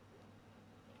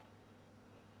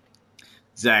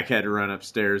 Zach had to run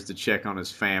upstairs to check on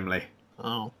his family.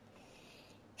 Oh,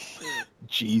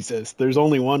 Jesus! There's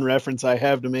only one reference I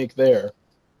have to make there.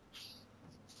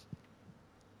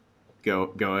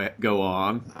 Go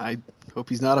on. I hope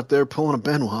he's not up there pulling a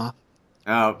Benoit.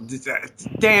 Oh,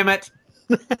 damn it.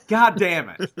 God damn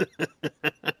it.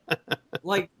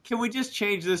 Like, can we just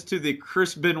change this to the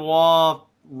Chris Benoit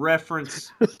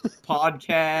reference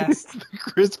podcast?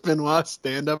 Chris Benoit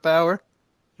stand-up hour.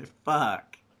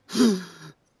 Fuck. Did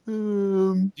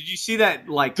you see that,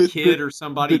 kid or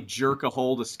somebody jerk a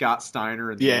hold of Scott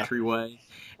Steiner in the entryway?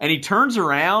 And he turns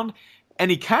around, and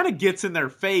he kind of gets in their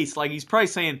face, like he's probably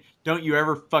saying, don't you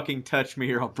ever fucking touch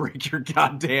me or I'll break your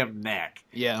goddamn neck.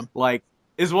 Yeah.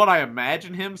 Is what I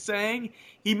imagine him saying.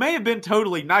 He may have been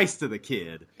totally nice to the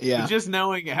kid. Yeah. But just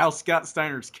knowing how Scott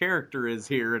Steiner's character is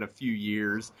here in a few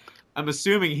years, I'm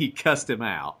assuming he cussed him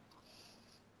out.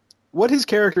 What his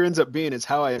character ends up being is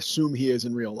how I assume he is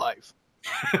in real life.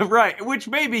 Right, which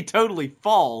may be totally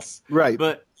false. Right.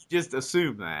 But just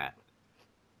assume that.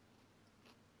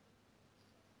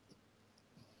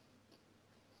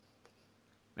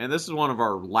 Man, this is one of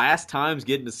our last times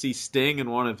getting to see Sting in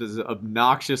one of his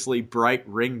obnoxiously bright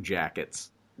ring jackets.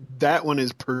 That one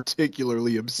is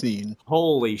particularly obscene.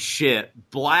 Holy shit.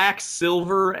 Black,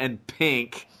 silver, and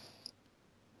pink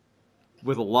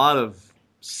with a lot of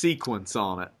sequence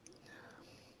on it.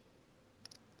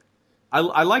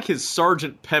 I like his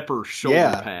Sergeant Pepper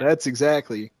shoulder pad. That's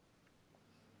exactly.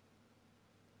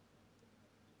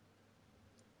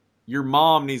 Your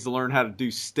mom needs to learn how to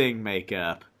do Sting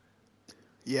makeup.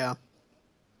 Yeah.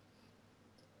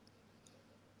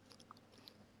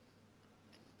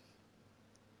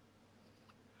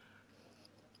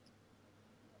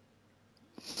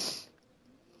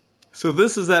 So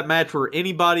this is that match where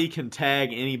anybody can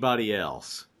tag anybody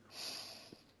else.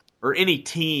 Or any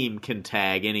team can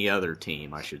tag any other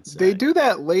team, I should say. They do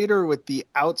that later with the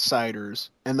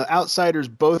Outsiders, and the Outsiders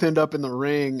both end up in the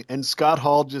ring, and Scott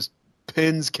Hall just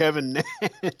pins Kevin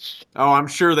Nash. Oh, I'm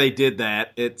sure they did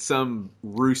that at some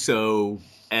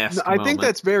Russo-esque I think moment.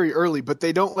 that's very early, but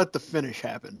they don't let the finish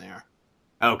happen there.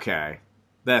 Okay.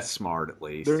 That's smart, at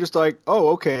least. They're just like, oh,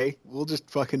 okay, we'll just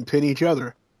fucking pin each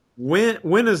other.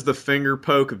 When is the finger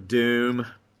poke of doom?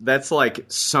 That's like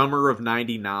summer of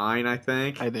 99, I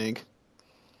think.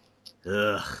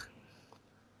 Ugh.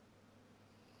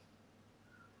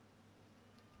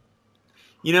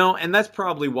 You know, and that's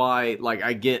probably why, like,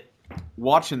 I get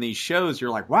watching these shows, you're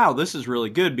like, wow, this is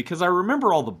really good, because I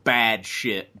remember all the bad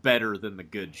shit better than the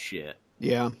good shit.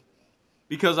 Yeah.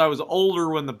 Because I was older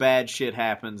when the bad shit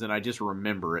happens, and I just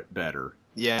remember it better.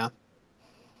 Yeah.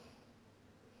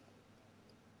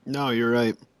 No, you're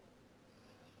right.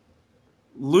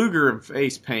 Luger in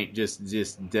face paint just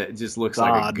looks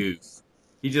like a goof.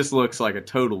 He just looks like a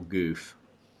total goof.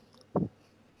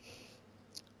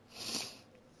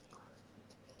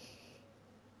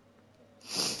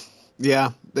 Yeah,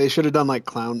 they should have done like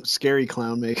scary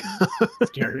clown makeup.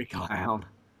 Scary clown.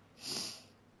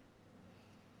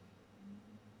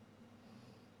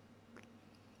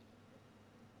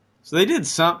 So they did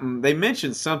something. They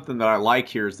mentioned something that I like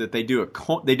here is that they did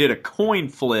a coin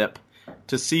flip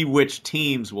to see which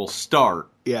teams will start.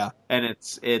 Yeah, and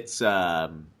it's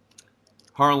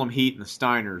Harlem Heat and the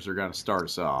Steiners are going to start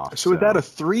us off. So is that a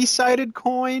 3-sided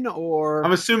coin, or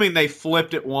I'm assuming they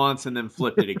flipped it once and then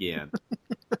flipped it again.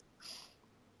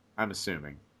 I'm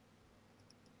assuming.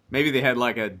 Maybe they had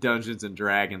like a Dungeons and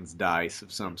Dragons dice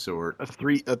of some sort. a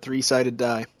 3-sided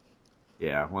die?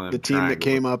 Yeah, one of The them team that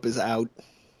came up is out.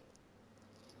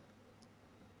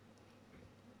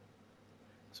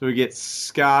 So we get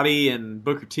Scotty and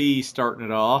Booker T starting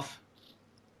it off.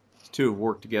 These two have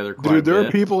worked together quite a bit. Dude, there are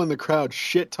people in the crowd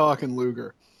shit-talking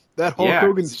Luger. That Hulk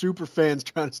Hogan super fan's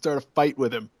trying to start a fight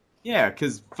with him. Yeah,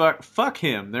 because fuck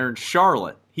him. They're in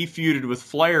Charlotte. He feuded with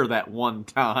Flair that one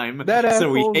time,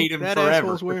 so we hate him that forever. That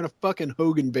asshole's wearing a fucking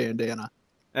Hogan bandana.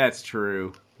 That's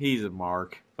true. He's a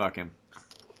mark. Fuck him.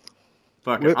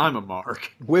 Fuck him. I'm a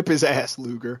mark. Whip his ass,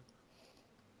 Luger.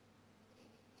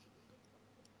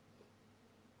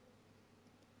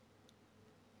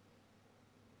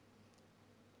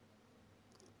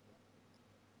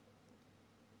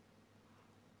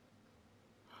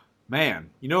 Man,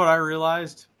 you know what I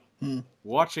realized?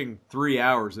 Watching 3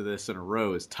 hours of this in a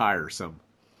row is tiresome.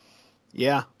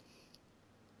 Yeah.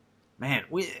 Man,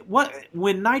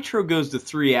 when Nitro goes to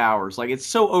 3 hours, like, it's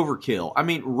so overkill. I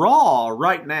mean, Raw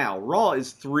right now, Raw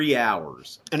is 3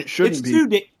 hours. And it shouldn't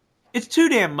be. It's too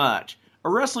damn much. A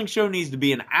wrestling show needs to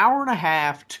be an hour and a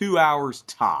half, 2 hours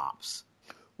tops.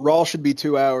 Raw should be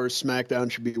 2 hours,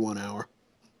 SmackDown should be 1 hour.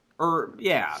 Or,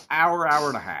 yeah, hour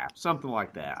and a half, something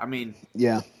like that. I mean...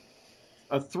 Yeah.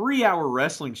 A 3-hour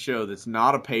wrestling show that's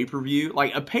not a pay-per-view,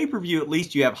 like a pay-per-view, at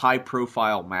least you have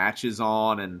high-profile matches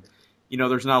on, and, you know,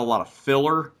 there's not a lot of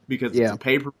filler because it's a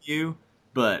pay-per-view,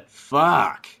 but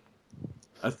fuck.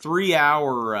 A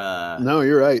 3-hour... No,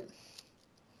 you're right.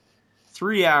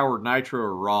 3-hour Nitro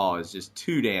or Raw is just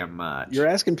too damn much. You're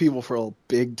asking people for a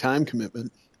big time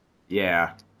commitment.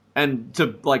 Yeah. And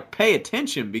to, like, pay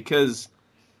attention because,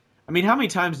 I mean, how many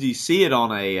times do you see it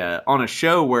on a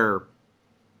show where...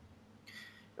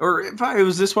 Or if it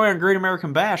was this way on Great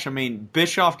American Bash, I mean,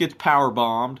 Bischoff gets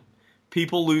powerbombed,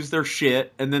 people lose their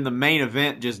shit, and then the main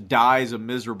event just dies a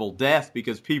miserable death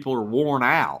because people are worn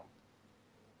out.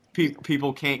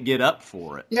 People can't get up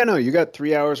for it. Yeah, no, you got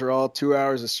 3 hours of Raw, 2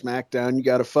 hours of SmackDown. You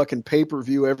got a fucking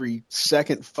pay-per-view every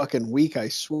second fucking week, I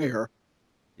swear.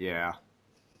 Yeah.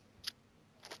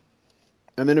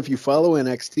 And then if you follow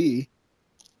NXT...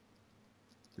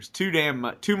 There's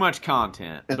too much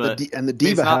content. And but the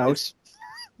Diva House...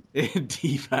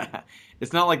 Diva.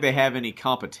 It's not like they have any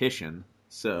competition,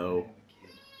 so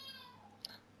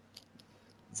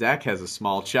Zach has a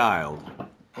small child.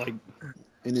 Like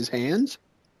in his hands?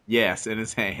 Yes, in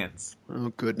his hands.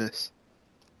 Oh goodness.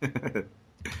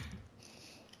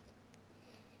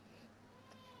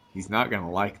 He's not gonna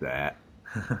like that.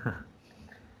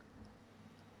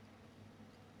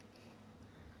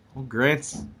 Well,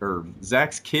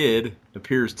 Zach's kid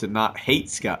appears to not hate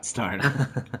Scott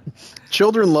Steiner.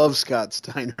 Children love Scott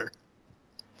Steiner.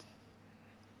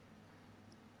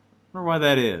 I wonder why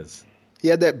that is. He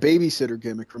had that babysitter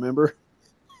gimmick, remember?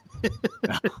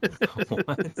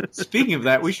 Speaking of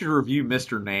that, we should review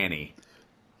Mr. Nanny.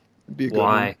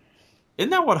 Why?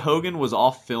 Isn't that what Hogan was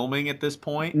off filming at this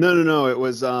point? No. It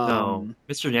was... No.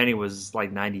 Mr. Nanny was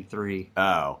like 93.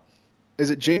 Oh. Is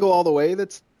it Jingle All the Way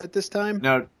that's at this time?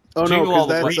 No. Oh, Jingle All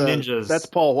the that's Three Ninjas. That's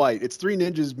Paul White. It's Three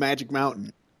Ninjas Magic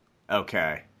Mountain.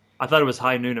 Okay. I thought it was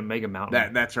High Noon and Mega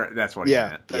Mountain. That's right. That's what he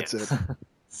meant. That's Yes. it.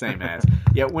 Same as.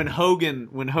 Yeah, when Hogan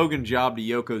jobbed to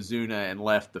Yokozuna and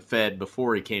left the Fed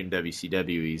before he came to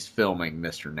WCW, he's filming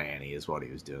Mr. Nanny is what he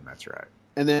was doing. That's right.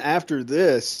 And then after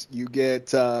this, you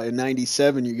get in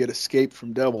 '97, you get Escape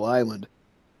from Devil Island.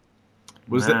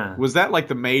 Was that like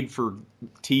the made for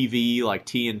TV like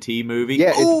TNT movie?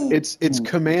 Yeah, it's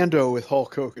Commando with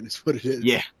Hulk Hogan is what it is.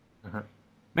 Yeah.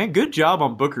 Man, good job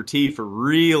on Booker T for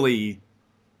really,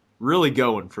 really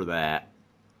going for that.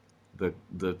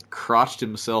 The crotched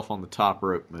himself on the top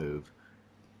rope move.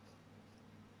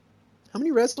 How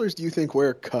many wrestlers do you think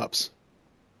wear cups?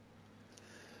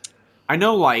 I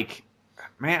know, like,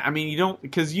 man, I mean, you don't,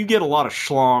 because you get a lot of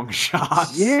schlong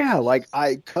shots. Yeah, like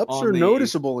cups On are these.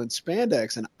 noticeable in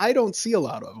spandex, and I don't see a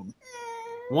lot of them.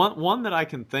 One that I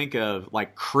can think of,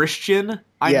 like Christian,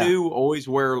 I knew always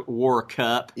wore a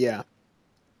cup. Yeah.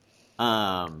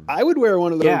 I would wear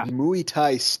one of those Muay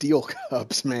Thai steel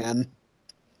cups, man.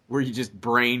 Where you just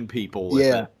brain people with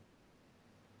it.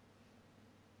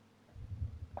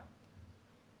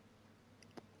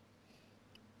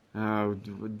 Oh,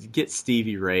 get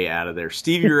Stevie Ray out of there.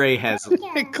 Stevie Ray has...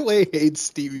 Clay hates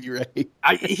Stevie Ray.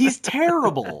 He's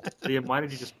terrible. Liam, why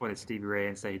did you just point at Stevie Ray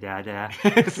and say Dada?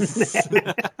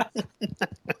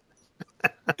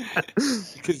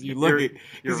 Because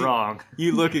you're wrong.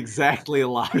 You look exactly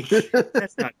alike.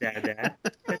 That's not Dada.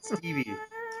 That's Stevie.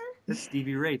 That's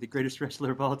Stevie Ray, the greatest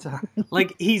wrestler of all time.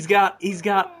 Like he's got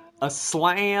a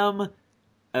slam,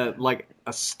 like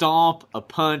a stomp, a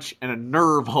punch, and a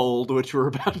nerve hold, which we're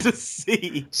about to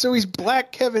see. So he's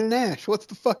Black Kevin Nash. What's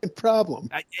the fucking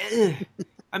problem?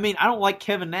 I mean, I don't like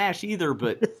Kevin Nash either,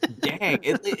 but dang,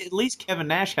 at least Kevin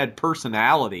Nash had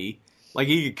personality. Like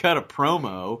he could cut a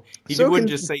promo. He wouldn't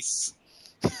just say.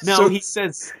 No, he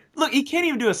says, "Look, he can't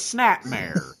even do a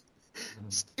snapmare."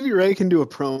 Stevie Ray can do a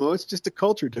promo. It's just a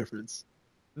culture difference.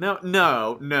 No.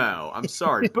 I'm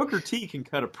sorry. Booker T can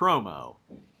cut a promo.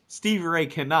 Stevie Ray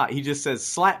cannot. He just says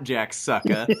 "slapjack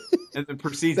sucker" and then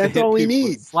proceeds to hit people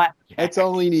with slapjack. That's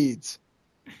all he needs.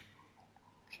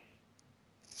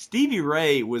 Stevie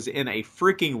Ray was in a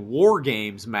freaking War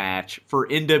Games match for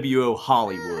NWO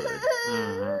Hollywood.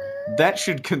 That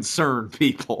should concern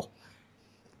people.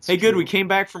 Hey, good, we came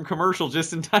back from commercial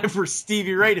just in time for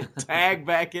Stevie Ray to tag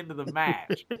back into the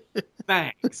match.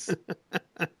 Thanks.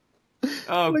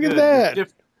 Oh, Look good. at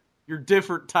that. Your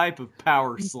different type of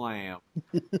power slam.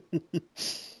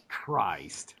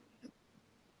 Christ.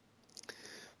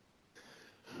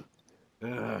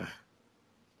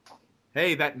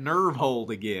 Hey, that nerve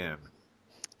hold again.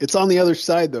 It's on the other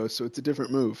side, though, so it's a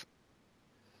different move.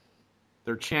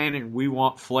 They're chanting, "We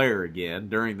want Flair" again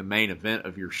during the main event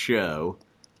of your show.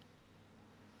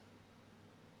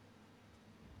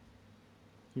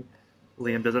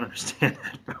 Liam doesn't understand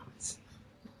that. He's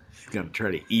going to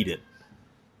try to eat it.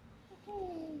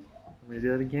 Want me to do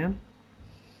that again?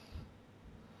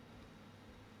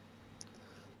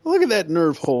 Look at that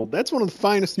nerve hold. That's one of the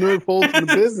finest nerve holds in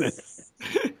the business.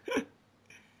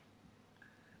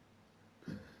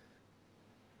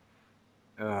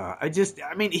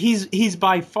 I mean, he's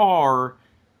by far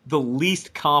the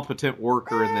least competent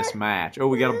worker in this match. Oh,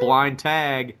 we got a blind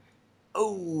tag.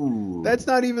 Oh. That's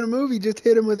not even a move. He just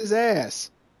hit him with his ass.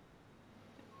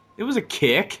 It was a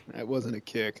kick. That wasn't a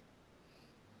kick.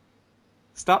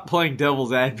 Stop playing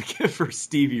devil's advocate for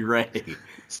Stevie Ray.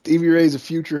 Stevie Ray's a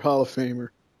future Hall of Famer.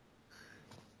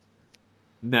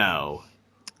 No.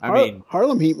 I mean,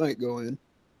 Harlem Heat might go in.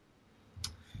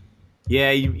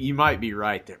 Yeah, you might be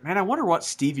right there. Man, I wonder what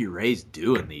Stevie Ray's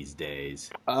doing these days.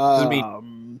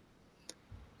 I'm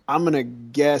going to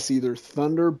guess either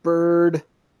Thunderbird.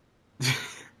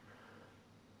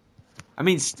 I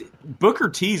mean, Booker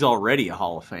T's already a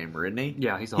Hall of Famer, isn't he?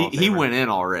 Yeah, he's a Hall of Famer. He went in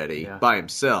already by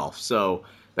himself, so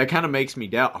that kind of makes me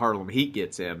doubt Harlem Heat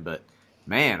gets in. But,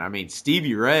 man, I mean,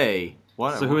 Stevie Ray...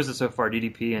 So who is it so far,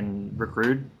 DDP and Rick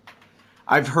Rude?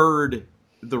 I've heard...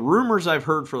 The rumors I've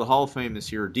heard for the Hall of Fame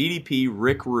this year are DDP,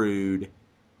 Rick Rude,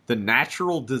 the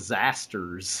Natural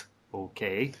Disasters.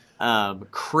 Okay.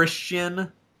 Christian,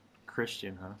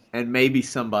 huh? And maybe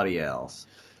somebody else.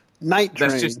 Night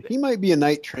Train. He might be a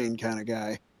Night Train kind of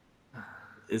guy.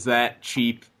 Is that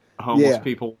cheap homeless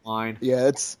people wine? Yeah,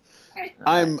 it's...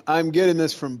 I'm getting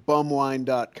this from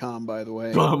bumwine.com, by the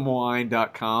way.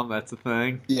 Bumwine.com, that's a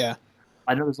thing? Yeah.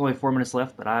 I know there's only 4 minutes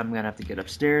left, but I'm going to have to get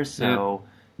upstairs, so... Yeah.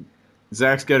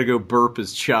 Zach's got to go burp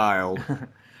his child.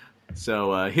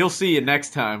 So he'll see you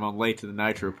next time on Late to the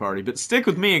Nitro Party. But stick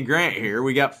with me and Grant here.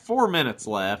 We got 4 minutes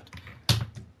left.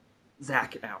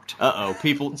 Zach out.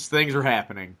 People, things are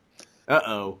happening.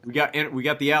 We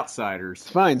got the outsiders. It's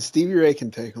fine. Stevie Ray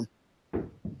can take them.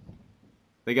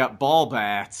 They got ball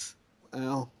bats.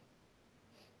 Well,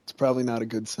 it's probably not a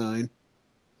good sign.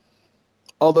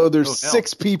 Although there's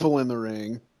 6 people in the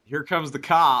ring. Here comes the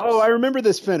cops. Oh, I remember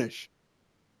this finish.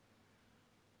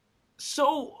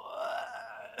 So,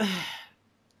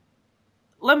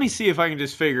 let me see if I can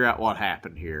just figure out what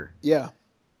happened here. Yeah.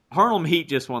 Harlem Heat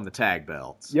just won the tag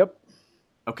belts. Yep.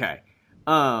 Okay.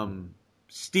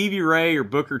 Stevie Ray or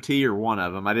Booker T or one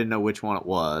of them. I didn't know which one it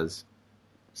was.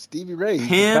 Stevie Ray, he's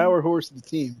the power horse of the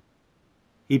team.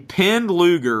 He pinned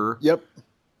Luger. Yep.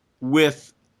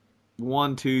 With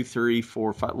 1, 2, 3,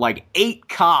 4, 5, like 8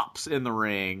 cops in the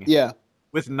ring. Yeah.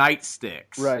 With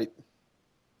nightsticks. Right.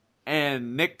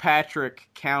 And Nick Patrick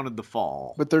counted the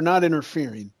fall. But they're not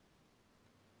interfering.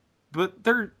 But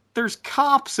there's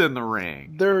cops in the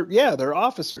ring. They're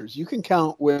officers. You can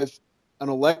count with an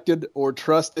elected or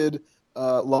trusted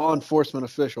law enforcement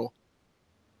official.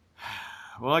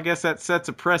 Well, I guess that sets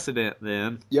a precedent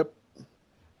then. Yep.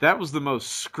 That was the most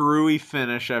screwy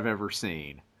finish I've ever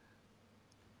seen.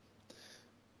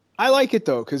 I like it,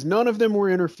 though, because none of them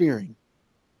were interfering.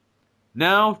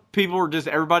 No,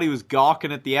 everybody was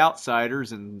gawking at the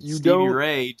outsiders, and Stevie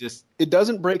Ray just... It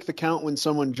doesn't break the count when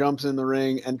someone jumps in the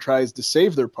ring and tries to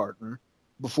save their partner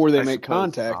before they make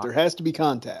contact. Not. There has to be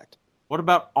contact. What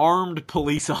about armed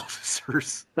police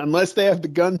officers? Unless they have the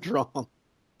gun drawn.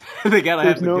 They gotta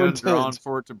have the gun drawn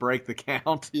for it to break the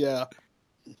count. Yeah.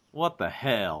 What the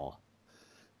hell?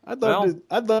 I'd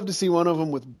love to see one of them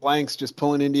with blanks just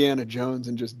pulling Indiana Jones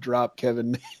and just drop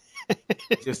Kevin.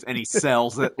 And he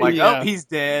sells it like, oh, he's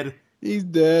dead. He's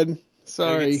dead.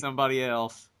 Sorry. Somebody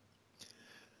else.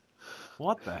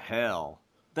 What the hell?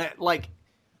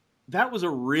 That was a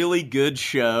really good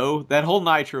show. That whole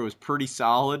Nitro was pretty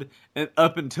solid, and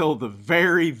up until the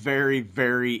very, very,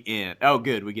 very end. Oh,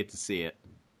 good, we get to see it.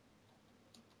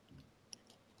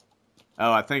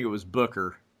 Oh, I think it was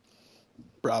Booker.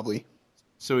 Probably.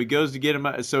 So he goes to get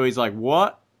him. So he's like,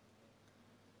 what?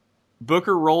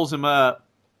 Booker rolls him up.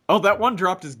 Oh, that one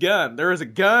dropped his gun. There is a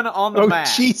gun on the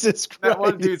mat. Jesus Christ. That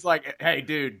one dude's like, hey,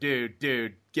 dude,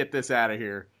 get this out of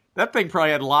here. That thing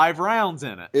probably had live rounds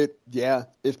in it. Yeah.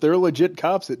 If they're legit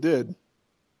cops, it did.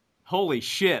 Holy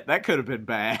shit, that could have been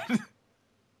bad.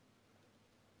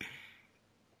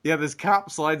 Yeah, this cop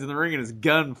slides in the ring and his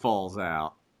gun falls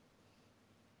out.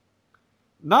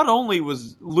 Not only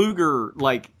was Luger,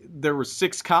 there were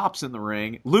 6 cops in the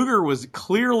ring, Luger was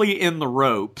clearly in the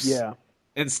ropes. Yeah.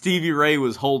 And Stevie Ray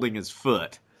was holding his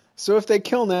foot. So if they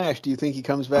kill Nash, do you think he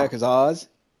comes back as Oz?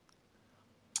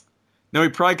 No, he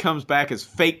probably comes back as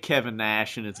fake Kevin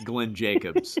Nash, and it's Glenn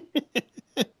Jacobs.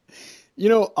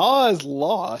 Oz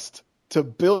lost to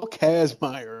Bill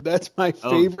Kazmaier. That's my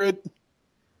favorite.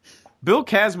 Bill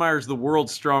Kazmaier's the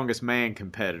world's strongest man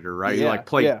competitor, right? Yeah, He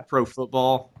played pro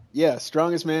football. Yeah,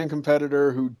 strongest man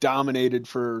competitor who dominated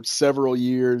for several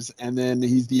years, and then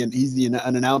he's an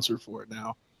announcer for it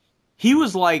now. He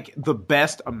was the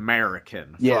best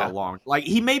American for a long.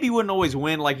 He maybe wouldn't always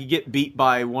win. He'd get beat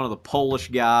by one of the Polish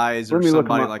guys or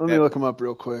somebody like that. Let me look him up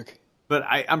real quick. But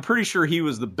I'm pretty sure he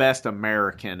was the best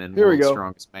American and world's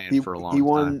strongest man for a long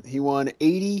time. He won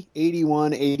 80,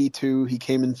 81, 82. He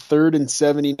came in 3rd in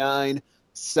 79,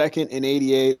 2nd in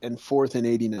 88, and 4th in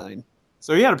 89.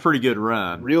 So he had a pretty good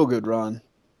run. Real good run.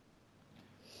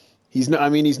 He's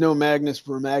no Magnus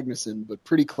for Magnuson, but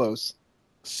pretty close.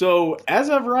 So as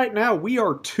of right now, we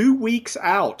are 2 weeks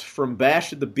out from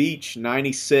Bash at the Beach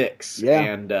 '96. Yeah.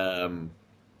 And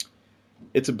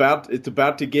it's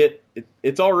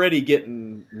already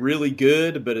getting really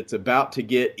good, but it's about to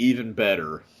get even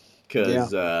better because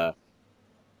the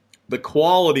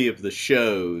quality of the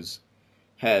shows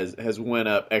has went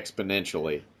up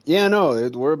exponentially. Yeah,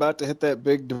 no, we're about to hit that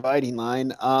big dividing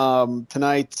line.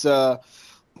 Tonight's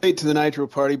Late to the Nitro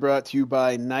Party brought to you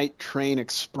by Night Train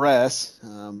Express.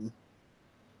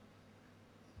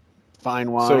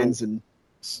 Fine wines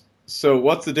So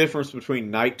what's the difference between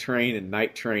Night Train and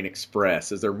Night Train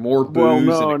Express? Is there more booze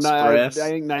in Express? I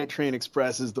think Night Train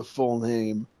Express is the full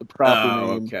name, the proper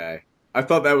name. Okay. I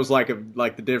thought that was like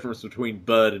the difference between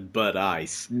Bud and Bud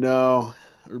Ice. No,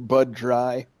 or Bud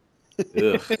Dry.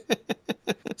 Ugh.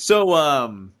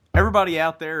 So, everybody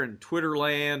out there in Twitter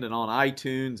land and on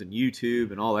iTunes and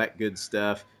YouTube and all that good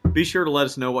stuff, be sure to let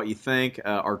us know what you think.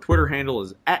 Our Twitter handle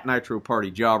is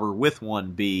 @NitroPartyJobber with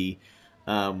 1 B.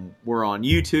 We're on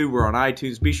YouTube. We're on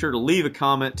iTunes. Be sure to leave a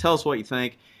comment. Tell us what you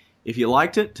think. If you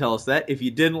liked it, tell us that. If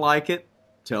you didn't like it,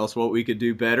 tell us what we could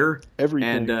do better.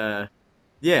 Everything. And,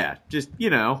 just,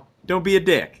 don't be a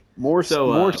dick. More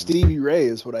Stevie Ray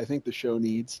is what I think the show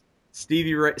needs.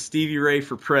 Stevie Ray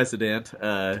for president.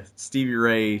 Stevie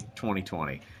Ray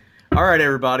 2020. All right,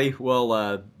 everybody.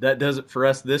 Well, that does it for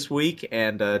us this week.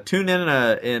 And tune in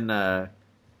in a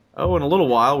little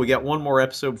while. We got one more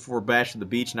episode before Bash at the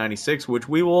Beach 96, which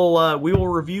we will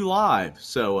review live.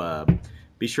 So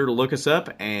be sure to look us up.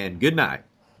 And good night.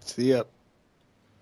 See ya.